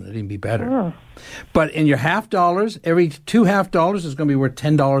 1,000, it'd even be better. Oh. But in your half dollars, every 2 half dollars is going to be worth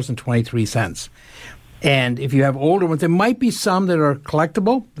 $10.23. And if you have older ones, there might be some that are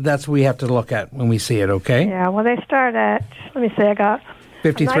collectible. But that's what we have to look at when we see it, okay? Yeah, well, they start at, let me see, I got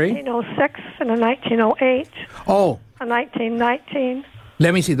 53? a 1906 and a 1908. Oh. A 1919.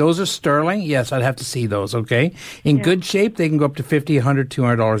 Let me see. Those are sterling? Yes, I'd have to see those, okay? In good shape, they can go up to $50, $100,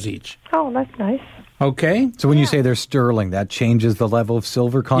 $200 each. Oh, that's nice. Okay. So when you say they're sterling, that changes the level of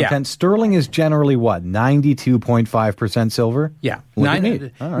silver content. Yeah. Sterling is generally what, 92.5% silver? Yeah. Look at me.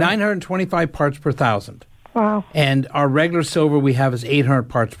 All right. 925 parts per thousand. Wow. And our regular silver we have is 800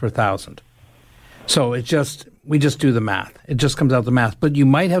 parts per thousand. So we just do the math. It just comes out the math. But you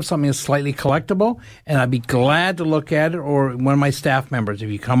might have something that's slightly collectible, and I'd be glad to look at it, or one of my staff members, if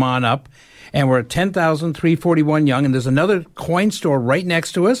you come on up. And we're at 10,341 Yonge, and there's another coin store right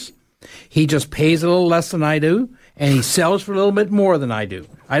next to us. He just pays a little less than I do, and he sells for a little bit more than I do.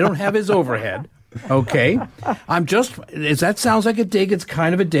 I don't have his overhead. Okay? That sounds like a dig. It's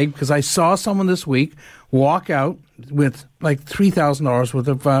kind of a dig, because I saw someone this week walk out with like $3,000 worth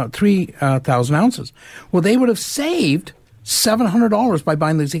of 3,000 ounces. Well, they would have saved $700 by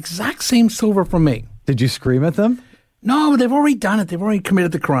buying this exact same silver from me. Did you scream at them? No, they've already done it. They've already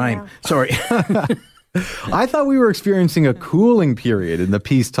committed the crime. Yeah. Sorry. I thought we were experiencing a cooling period in the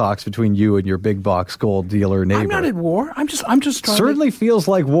peace talks between you and your big box gold dealer neighbor. I'm not at war. I'm just trying. Certainly feels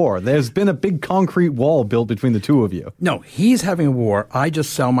like war. There's been a big concrete wall built between the two of you. No, he's having a war. I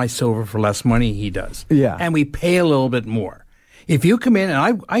just sell my silver for less money. He does. Yeah, and we pay a little bit more. If you come in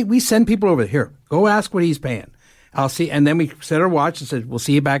and we send people over here, go ask what he's paying. I'll see, and then we set our watch and said, we'll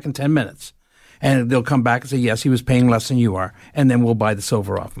see you back in 10 minutes. And they'll come back and say, yes, he was paying less than you are. And then we'll buy the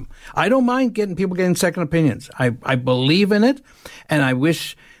silver off him. I don't mind people getting second opinions. I believe in it. And I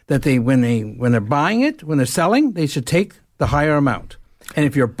wish that when they're buying it, when they're selling, they should take the higher amount. And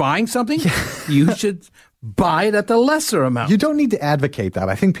if you're buying something, you should buy it at the lesser amount. You don't need to advocate that.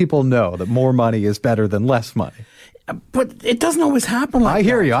 I think people know that more money is better than less money. But it doesn't always happen like that. I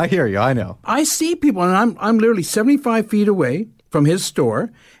hear you. I know. I see people, and I'm literally 75 feet away from his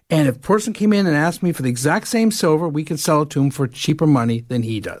store. And if a person came in and asked me for the exact same silver, we can sell it to him for cheaper money than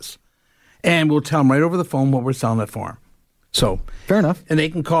he does. And we'll tell him right over the phone what we're selling it for him. So, fair enough. And they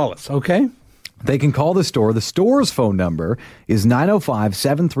can call us, okay? They can call the store. The store's phone number is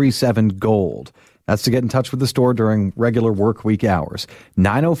 905-737-GOLD. That's to get in touch with the store during regular work week hours.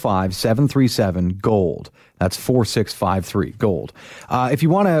 905-737-GOLD. That's 4653 gold. If you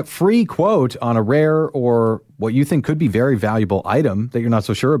want a free quote on a rare or what you think could be very valuable item that you're not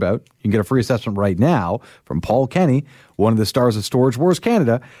so sure about, you can get a free assessment right now from Paul Kenny, one of the stars of Storage Wars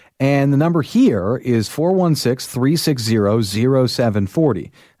Canada. And the number here is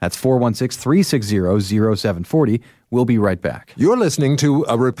 416-360-0740. That's 416-360-0740. We'll be right back. You're listening to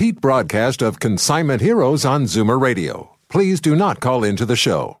a repeat broadcast of Consignment Heroes on Zoomer Radio. Please do not call into the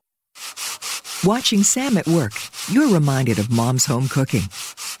show. Watching Sam at work, you're reminded of Mom's home cooking.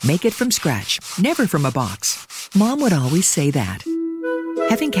 Make it from scratch, never from a box. Mom would always say that.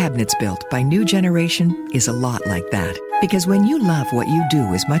 Having cabinets built by New Generation is a lot like that. Because when you love what you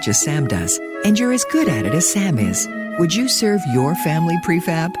do as much as Sam does, and you're as good at it as Sam is, would you serve your family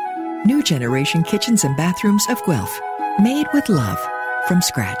prefab? New Generation kitchens and bathrooms of Guelph. Made with love. From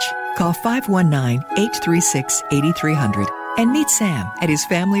scratch. Call 519-836-8300 and meet Sam at his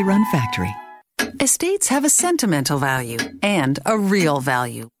family-run factory. Estates have a sentimental value and a real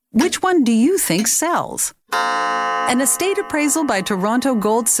value. Which one do you think sells? An estate appraisal by Toronto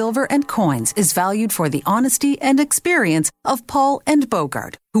Gold, Silver and Coins is valued for the honesty and experience of Paul and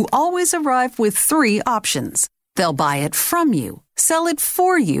Bogart, who always arrive with 3 options. They'll buy it from you, sell it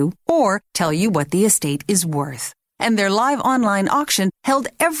for you, or tell you what the estate is worth. And their live online auction held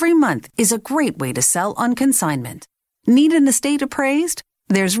every month is a great way to sell on consignment. Need an estate appraised?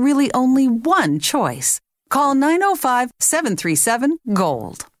 There's really only one choice. Call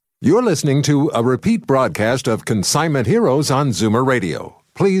 905-737-GOLD. You're listening to a repeat broadcast of Consignment Heroes on Zoomer Radio.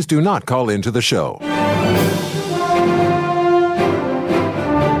 Please do not call into the show.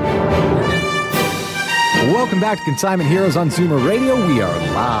 Welcome back to Consignment Heroes on Zoomer Radio. We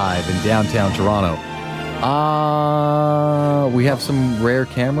are live in downtown Toronto. We have some rare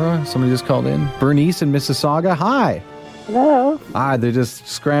camera. Somebody just called in. Bernice in Mississauga. Hi. Hello. They're just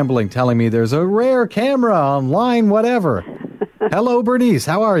scrambling, telling me there's a rare camera online, whatever. Hello, Bernice.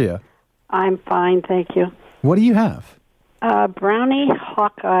 How are you? I'm fine, thank you. What do you have? Brownie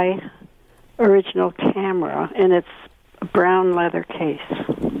Hawkeye original camera, and it's a brown leather case.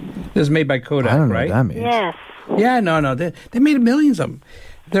 This is made by Kodak, I don't know right? what that means. Yes. Yeah, no. They made millions of them.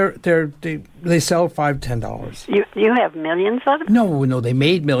 They sell $5, $10. You have millions of them? No, they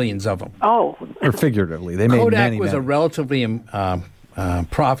made millions of them. Oh. Or figuratively, they made Kodak many. was a relatively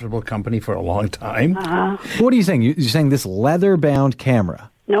profitable company for a long time. What are you saying? You're saying this leather-bound camera?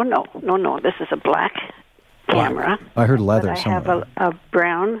 No. This is a black camera. I heard leather I somewhere. have a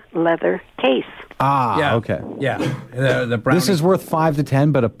brown leather case. Yeah. Okay. Yeah. The Brownie. This is worth $5 to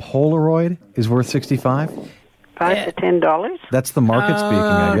 $10, but a Polaroid is worth $65? $5 to $10? That's the market speaking,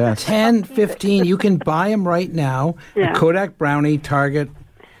 I guess. 10, 15. You can buy them right now. Yeah. A Kodak Brownie, Target,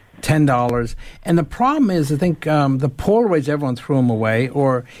 $10. And the problem is, I think the Polaroids, everyone threw them away,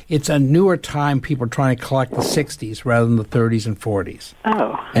 or it's a newer time people are trying to collect the 60s rather than the 30s and 40s.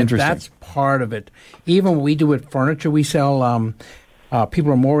 Oh. And Interesting. that's part of it. Even when we do with furniture, we sell...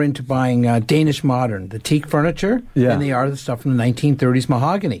 people are more into buying Danish modern, the teak furniture, than they are the stuff from the 1930s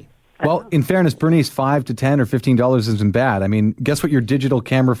mahogany. Well, in fairness, Bernice, $5 to $10 or $15 isn't bad. I mean, guess what your digital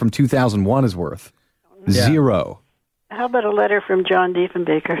camera from 2001 is worth? Yeah. $0. How about a letter from John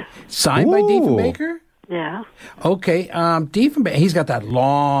Diefenbaker? Signed by Diefenbaker? Yeah. Okay, Diefenbaker, he's got that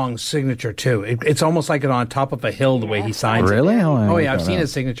long signature, too. It's almost like it on top of a hill, the way he signs it. Really? Oh, yeah, I've seen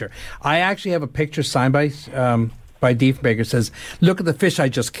his signature. I actually have a picture signed by Diefenbaker. It says, "Look at the fish I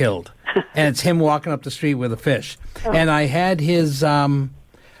just killed." And it's him walking up the street with a fish. Oh. And I had his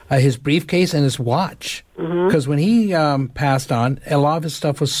briefcase and his watch. Because when he passed on, a lot of his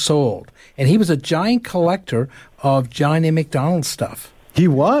stuff was sold. And he was a giant collector of John A. McDonald stuff. He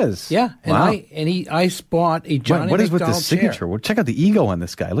was? Yeah. And wow. I bought a John A. What is McDonald with the signature? chair. Well, check out the ego on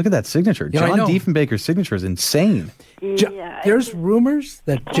this guy. Look at that signature. Yeah, John Diefenbaker's signature is insane. Yeah, there's rumors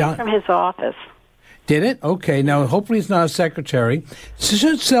that John... from his office. Did it? Okay. Now, hopefully it's not a secretary. It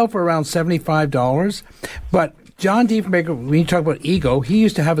should sell for around $75. But John Diefenbaker, when you talk about ego, he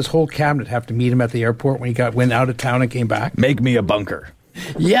used to have his whole cabinet have to meet him at the airport when he went out of town and came back. Make me a bunker.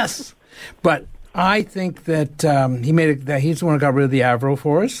 Yes. But I think that he's the one who got rid of the Avro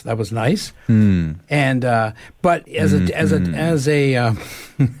for us. That was nice. And but as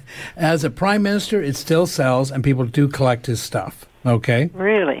a prime minister, it still sells, and people do collect his stuff. Okay.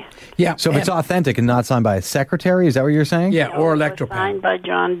 Really? Yeah. So if it's authentic and not signed by a secretary, is that what you're saying? Yeah, or Electropan. It was signed by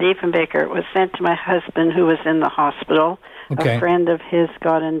John Diefenbaker. It was sent to my husband, who was in the hospital. Okay. A friend of his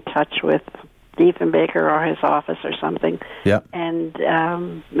got in touch with Diefenbaker or his office or something. Yeah. And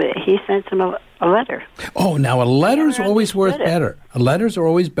he sent him a letter. Oh, now a letter's always worth better. A letters are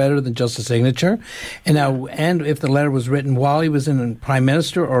always better than just a signature. And if the letter was written while he was in prime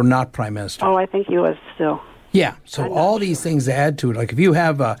minister or not prime minister. Oh, I think he was still. Yeah, so all these things add to it. Like if you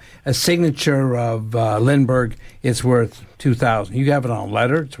have a signature of Lindbergh, it's worth $2,000. You have it on a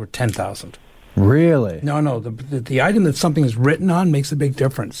letter, it's worth $10,000. Really? No. The item that something is written on makes a big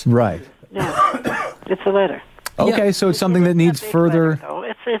difference. Right. Yeah, it's a letter. Okay, so it's something that needs further...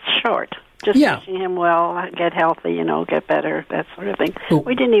 Letter, it's short. Just wishing him well, get healthy, get better, that sort of thing.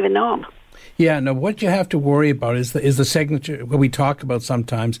 We didn't even know him. Yeah, no, what you have to worry about is the signature, what we talk about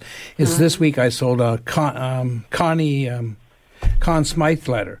sometimes, is this week I sold a Conn Smythe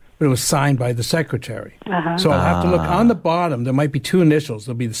letter, but it was signed by the secretary. So I'll have to look on the bottom. There might be two initials.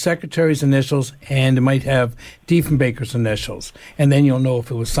 There'll be the secretary's initials, and it might have Diefenbaker's initials. And then you'll know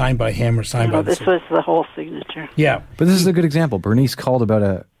if it was signed by him or signed by the this was the whole signature. Yeah. But this is a good example. Bernice called about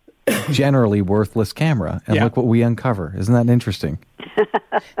a generally worthless camera, and look what we uncover. Isn't that interesting?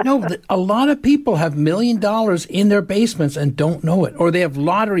 No, a lot of people have $1 million in their basements and don't know it. Or they have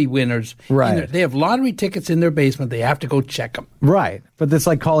lottery winners. Right. They have lottery tickets in their basement. They have to go check them. Right. But it's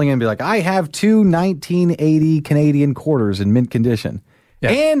like calling in and be like, I have 2 1980 Canadian quarters in mint condition.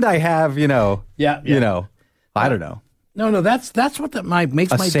 Yeah. And I have, I don't know. No, that's what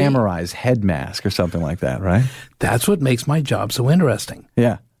makes a my samurai's head mask or something like that, right? That's what makes my job so interesting.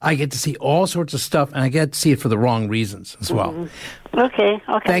 Yeah. I get to see all sorts of stuff, and I get to see it for the wrong reasons as well. Okay.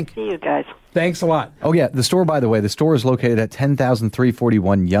 See you guys. Thanks a lot. Oh, yeah. The store, by the way, is located at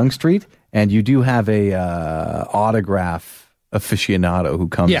 10,341 Yonge Street, and you do have a autograph aficionado who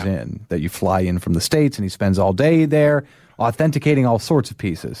comes in, that you fly in from the States and he spends all day there authenticating all sorts of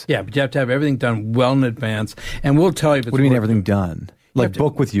pieces. Yeah, but you have to have everything done well in advance, and we'll tell you if it's What do you mean everything done? Like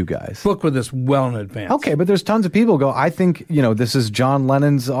book with you guys? Book with us well in advance. Okay, but there's tons of people who go, I think, this is John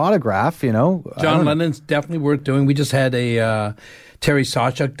Lennon's autograph, John Lennon's definitely worth doing. We just had a Terry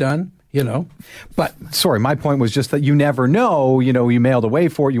Sawchuk done. But sorry, my point was just that you never know, you mailed away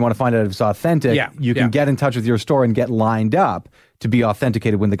for it, you want to find out if it's authentic. Yeah, you can get in touch with your store and get lined up to be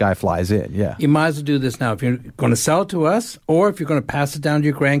authenticated when the guy flies in. Yeah. You might as well do this now. If you're going to sell it to us or if you're going to pass it down to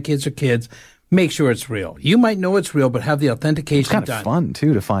your grandkids or kids, make sure it's real. You might know it's real, but have the authentication done. It's kind of fun,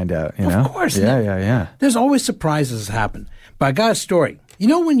 too, to find out, Of course. Yeah. There's always surprises happen. But I got a story.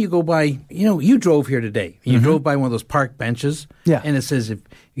 When you go by, you drove here today. You drove by one of those park benches. Yeah. And it says if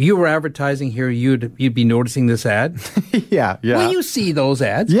you were advertising here, you'd be noticing this ad. Yeah. Well, you see those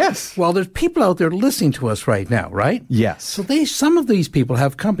ads. Yes. Well, there's people out there listening to us right now, right? Yes. So some of these people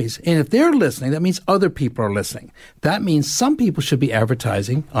have companies. And if they're listening, that means other people are listening. That means some people should be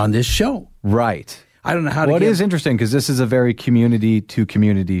advertising on this show. Right. I don't know how to It is interesting because this is a very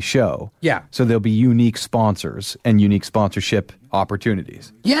community-to-community show. Yeah. So there'll be unique sponsors and unique sponsorship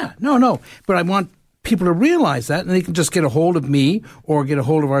opportunities. Yeah. No. But I want people to realize that, and they can just get a hold of me or get a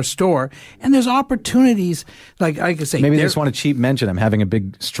hold of our store. And there's opportunities, like I could say. Maybe they just want a cheap mention. I'm having a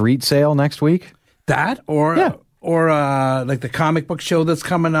big street sale next week. That, or like the comic book show that's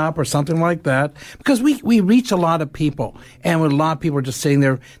coming up or something like that. Because we reach a lot of people, and when a lot of people are just sitting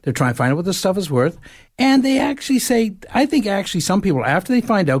there, they're trying to find out what this stuff is worth. And they actually say, I think actually some people, after they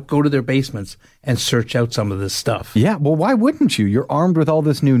find out, go to their basements and search out some of this stuff. Yeah, well, why wouldn't you? You're armed with all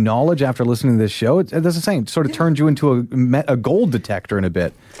this new knowledge after listening to this show. That's the same. It sort of turns you into a gold detector in a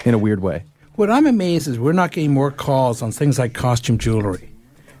weird way. What I'm amazed is we're not getting more calls on things like costume jewelry.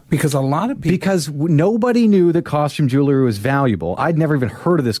 Because a lot of people... Because nobody knew that costume jewelry was valuable. I'd never even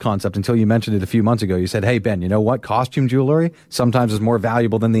heard of this concept until you mentioned it a few months ago. You said, hey, Ben, you know what? Costume jewelry sometimes is more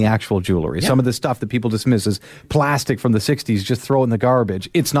valuable than the actual jewelry. Yeah. Some of the stuff that people dismiss as plastic from the 60s, just throw it in the garbage.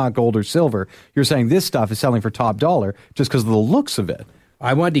 It's not gold or silver. You're saying this stuff is selling for top dollar just because of the looks of it.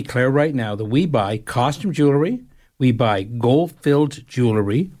 I want to declare right now that we buy costume jewelry, we buy gold-filled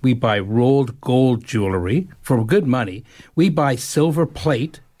jewelry, we buy rolled gold jewelry for good money, we buy silver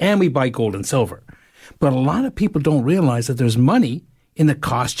plate, and we buy gold and silver. But a lot of people don't realize that there's money in the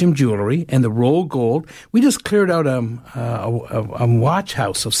costume jewelry and the rolled gold. We just cleared out a watch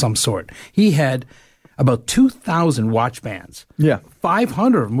house of some sort. He had about 2,000 watch bands. Yeah.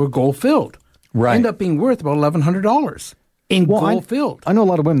 500 of them were gold-filled. Right. End up being worth about $1,100 in gold-filled. I know a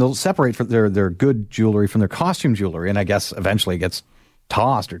lot of women, they'll separate for their good jewelry from their costume jewelry, and I guess eventually it gets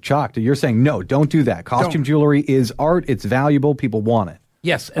tossed or chucked. You're saying, no, don't do that. Costume jewelry is art. It's valuable. People want it.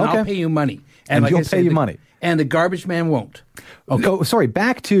 Yes, and I'll pay you money. And like you'll pay you money. And the garbage man won't. Okay. Oh, sorry,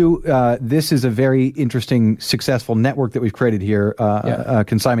 back to this is a very interesting, successful network that we've created here,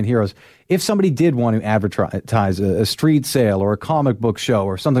 Consignment Heroes. If somebody did want to advertise a street sale or a comic book show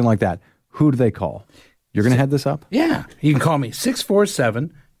or something like that, who do they call? You're going to head this up? Yeah. You can call me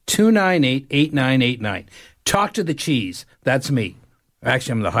 647-298-8989. Talk to the cheese. That's me.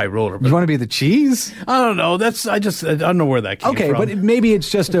 Actually, I'm the high roller. You want to be the cheese? I don't know. I don't know where that came from. Okay, but maybe it's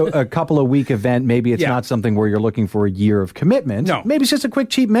just a couple of week event. Maybe it's not something where you're looking for a year of commitment. No. Maybe it's just a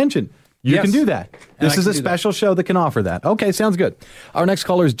quick, cheap mention. You can do that. This is a special show that can offer that. Okay, sounds good. Our next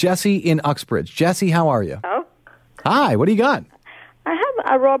caller is Jesse in Uxbridge. Jesse, how are you? Oh. Hi, what do you got? I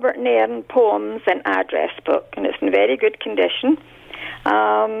have a Robert Nairn poems and address book, and it's in very good condition.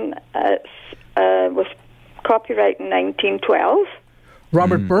 It was copyright in 1912.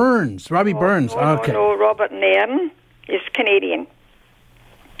 Robbie Burns. Okay. No, Robert Nairn is Canadian.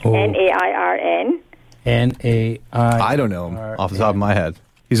 Nairn. I don't know him off the top of my head.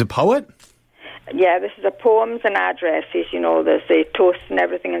 He's a poet? Yeah, this is a poems and addresses. There's a toast and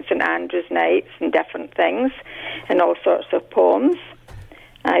everything in St. Andrew's nights and different things and all sorts of poems.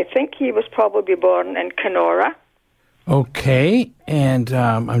 I think he was probably born in Kenora. Okay, and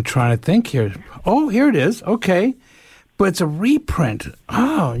I'm trying to think here. Oh, here it is. Okay. But it's a reprint.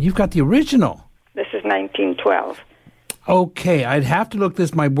 Oh, you've got the original. This is 1912. Okay, I'd have to look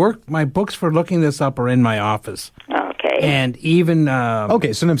this. My books for looking this up are in my office. Okay. And even...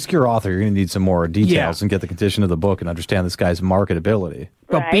 okay, so an obscure author, you're going to need some more details and get the condition of the book and understand this guy's marketability.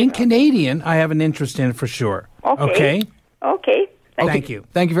 But being Canadian, I have an interest in it for sure. Okay. Thank you.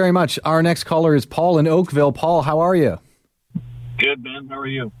 Thank you very much. Our next caller is Paul in Oakville. Paul, how are you? Good, Ben. How are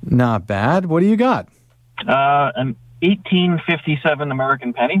you? Not bad. What do you got? An 1857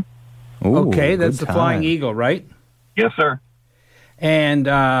 American penny. Ooh, okay, that's the Flying Eagle, right? Yes, sir. And,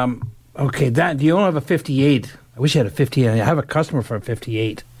 do you only have a 58? wish I had a 58. I have a customer for a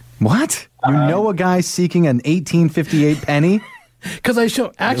 58. What? You know a guy seeking an 1858 penny? Because I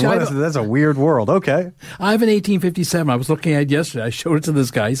show actually that's a weird world. Okay, I have an 1857. I was looking at it yesterday. I showed it to this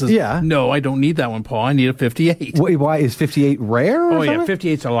guy. He says, "Yeah, no, I don't need that one, Paul. I need a 58." Wait, why is 58 rare? Oh yeah,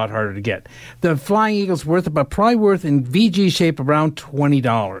 58's a lot harder to get. The Flying Eagle's probably worth in VG shape around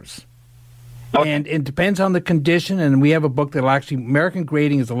 $20. Okay. And it depends on the condition. And we have a book that'll actually American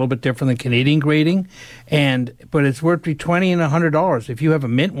grading is a little bit different than Canadian grading, but it's worth between $20 and $100 if you have a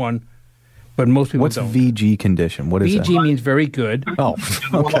mint one. But most people don't. What's VG condition? What is VG that? means very good. Oh,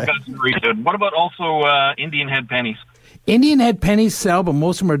 okay. That's very good. What about also Indian head pennies? Indian head pennies sell, but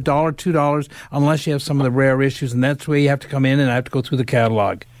most of them are $1, $2, unless you have some of the rare issues, and that's where you have to come in and I have to go through the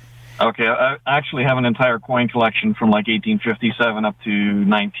catalog. Okay, I actually have an entire coin collection from like 1857 up to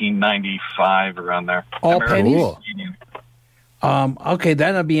 1995, around there. All pennies? Cool. Okay,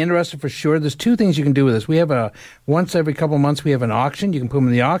 that'll be interesting for sure. There's two things you can do with this. We have once every couple of months we have an auction. You can put them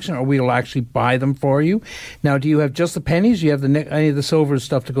in the auction, or we'll actually buy them for you. Now, do you have just the pennies? Do you have any of the silver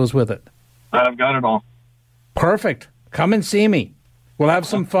stuff that goes with it? I've got it all. Perfect. Come and see me. We'll have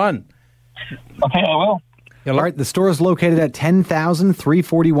some fun. Okay, I will. All right, the store is located at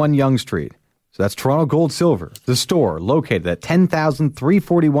 10,341 Yonge Street. So that's Toronto Gold Silver, the store located at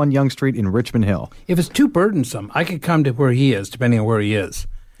 10,341 Yonge Street in Richmond Hill. If it's too burdensome, I could come to where he is, depending on where he is.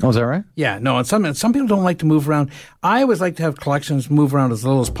 Oh, is that right? Yeah, no, and some people don't like to move around. I always like to have collections move around as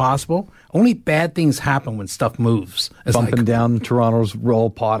little as possible. Only bad things happen when stuff moves. Bumping down Toronto's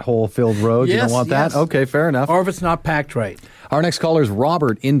pothole-filled road. Yes, you don't want that? Okay, fair enough. Or if it's not packed right. Our next caller is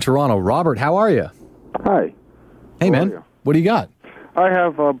Robert in Toronto. Robert, how are you? Hi. Hey, man. What do you got? I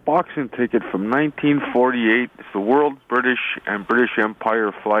have a boxing ticket from 1948. It's the World British and British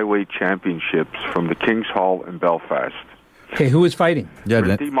Empire Flyweight Championships from the King's Hall in Belfast. Okay, who is fighting?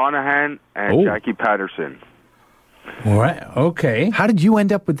 Christy Monahan and Jackie Patterson. All right, okay. How did you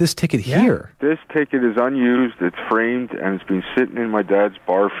end up with this ticket here? This ticket is unused, it's framed, and it's been sitting in my dad's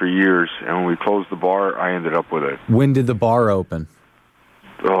bar for years. And when we closed the bar, I ended up with it. When did the bar open?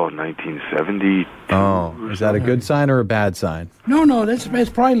 Oh, 1970. Oh, is that a good sign or a bad sign? No, it's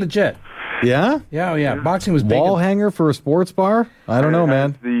probably legit. Yeah? Yeah. Boxing was big. Wall hanger for a sports bar? I don't know,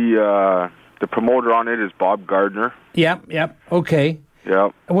 man. The promoter on it is Bob Gardner. Yep. Okay.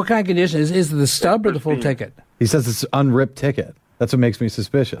 Yep. What kind of condition? Is it the stub or the full ticket? He says it's an unripped ticket. That's what makes me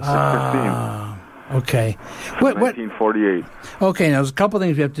suspicious. Okay. 1948. Okay, now there's a couple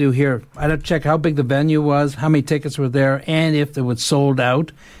things we have to do here. I'd have to check how big the venue was, how many tickets were there, and if it was sold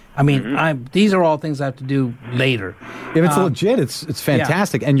out. I mean, these are all things I have to do later. If it's legit, it's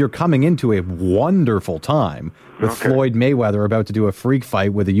fantastic, and you're coming into a wonderful time with Floyd Mayweather about to do a freak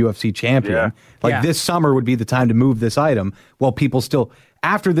fight with a UFC champion. This summer would be the time to move this item. While people still,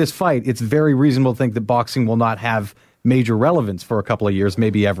 after this fight, it's very reasonable to think that boxing will not have major relevance for a couple of years,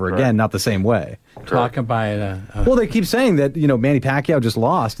 maybe ever again, not the same way. Talking by well, they keep saying that, Manny Pacquiao just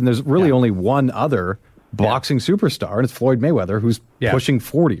lost, and there's really only one other boxing superstar, and it's Floyd Mayweather, who's pushing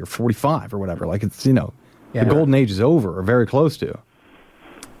 40 or 45 or whatever. Like, it's, the golden age is over, or very close to.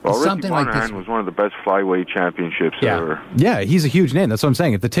 Well, Ricky Monahan was one of the best flyweight championships ever. Yeah, he's a huge name. That's what I'm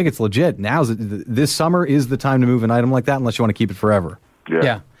saying. If the ticket's legit, this summer is the time to move an item like that, unless you want to keep it forever.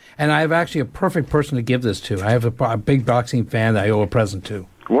 Yeah. And I have actually a perfect person to give this to. I have a big boxing fan that I owe a present to.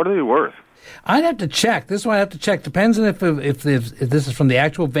 What are they worth? I'd have to check. This one I have to check. Depends on if this is from the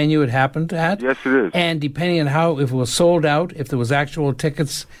actual venue it happened at. Yes, it is. And depending on if it was sold out, if there was actual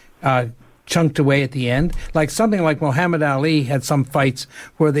tickets chunked away at the end. Like something like Muhammad Ali had some fights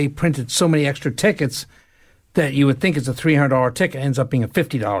where they printed so many extra tickets that you would think it's a $300 ticket, ends up being a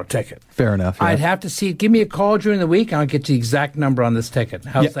 $50 ticket. Fair enough. Yeah. I'd have to see. Give me a call during the week, and I'll get the exact number on this ticket.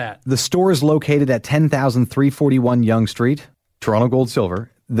 How's that? The store is located at 10,341 Yonge Street, Toronto Gold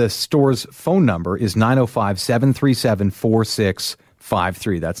Silver. The store's phone number is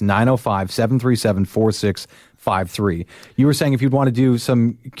 905-737-4653. That's 905-737-4653. You were saying if you'd want to do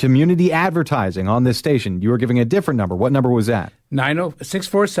some community advertising on this station, you were giving a different number. What number was that?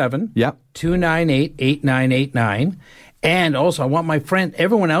 647-298-8989. And also, I want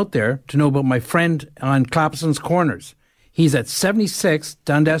everyone out there to know about my friend on Clapperson's Corners. He's at 76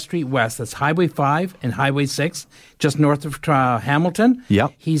 Dundas Street West. That's Highway 5 and Highway 6, just north of Hamilton.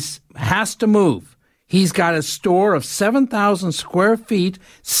 Yep. Has to move. He's got a store of 7,000 square feet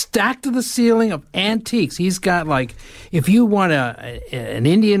stacked to the ceiling of antiques. He's got, if you want an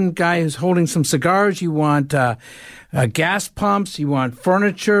Indian guy who's holding some cigars, you want gas pumps, you want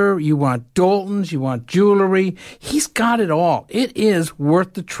furniture, you want Daltons, you want jewelry. He's got it all. It is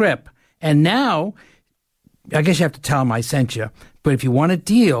worth the trip. And now I guess you have to tell him I sent you. But if you want a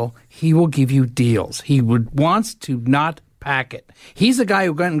deal, he will give you deals. He wants to not pack it. He's the guy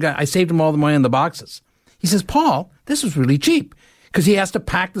who I saved him all the money on the boxes. He says, Paul, this was really cheap. Because he has to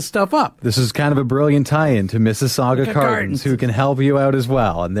pack the stuff up. This is kind of a brilliant tie-in to Mississauga Cartons, who can help you out as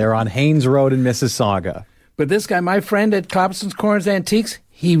well. And they're on Haynes Road in Mississauga. But this guy, my friend at Clapperson's Corners Antiques,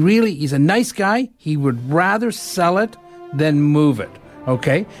 he's a nice guy. He would rather sell it than move it.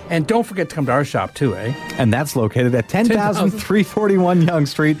 Okay? And don't forget to come to our shop too, eh? And that's located at 10,341 Yonge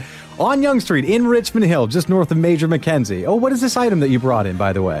Street. On Yonge Street in Richmond Hill, just north of Major Mackenzie. Oh, what is this item that you brought in,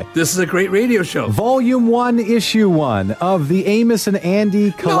 by the way? This is a great radio show. Volume 1, Issue 1 of the Amos and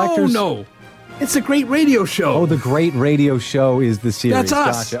Andy Collectors. No. It's a great radio show. Oh, the Great Radio Show is the series. That's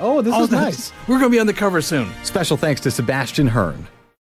us. Gotcha. Oh, this is nice. We're going to be on the cover soon. Special thanks to Sebastian Hearn.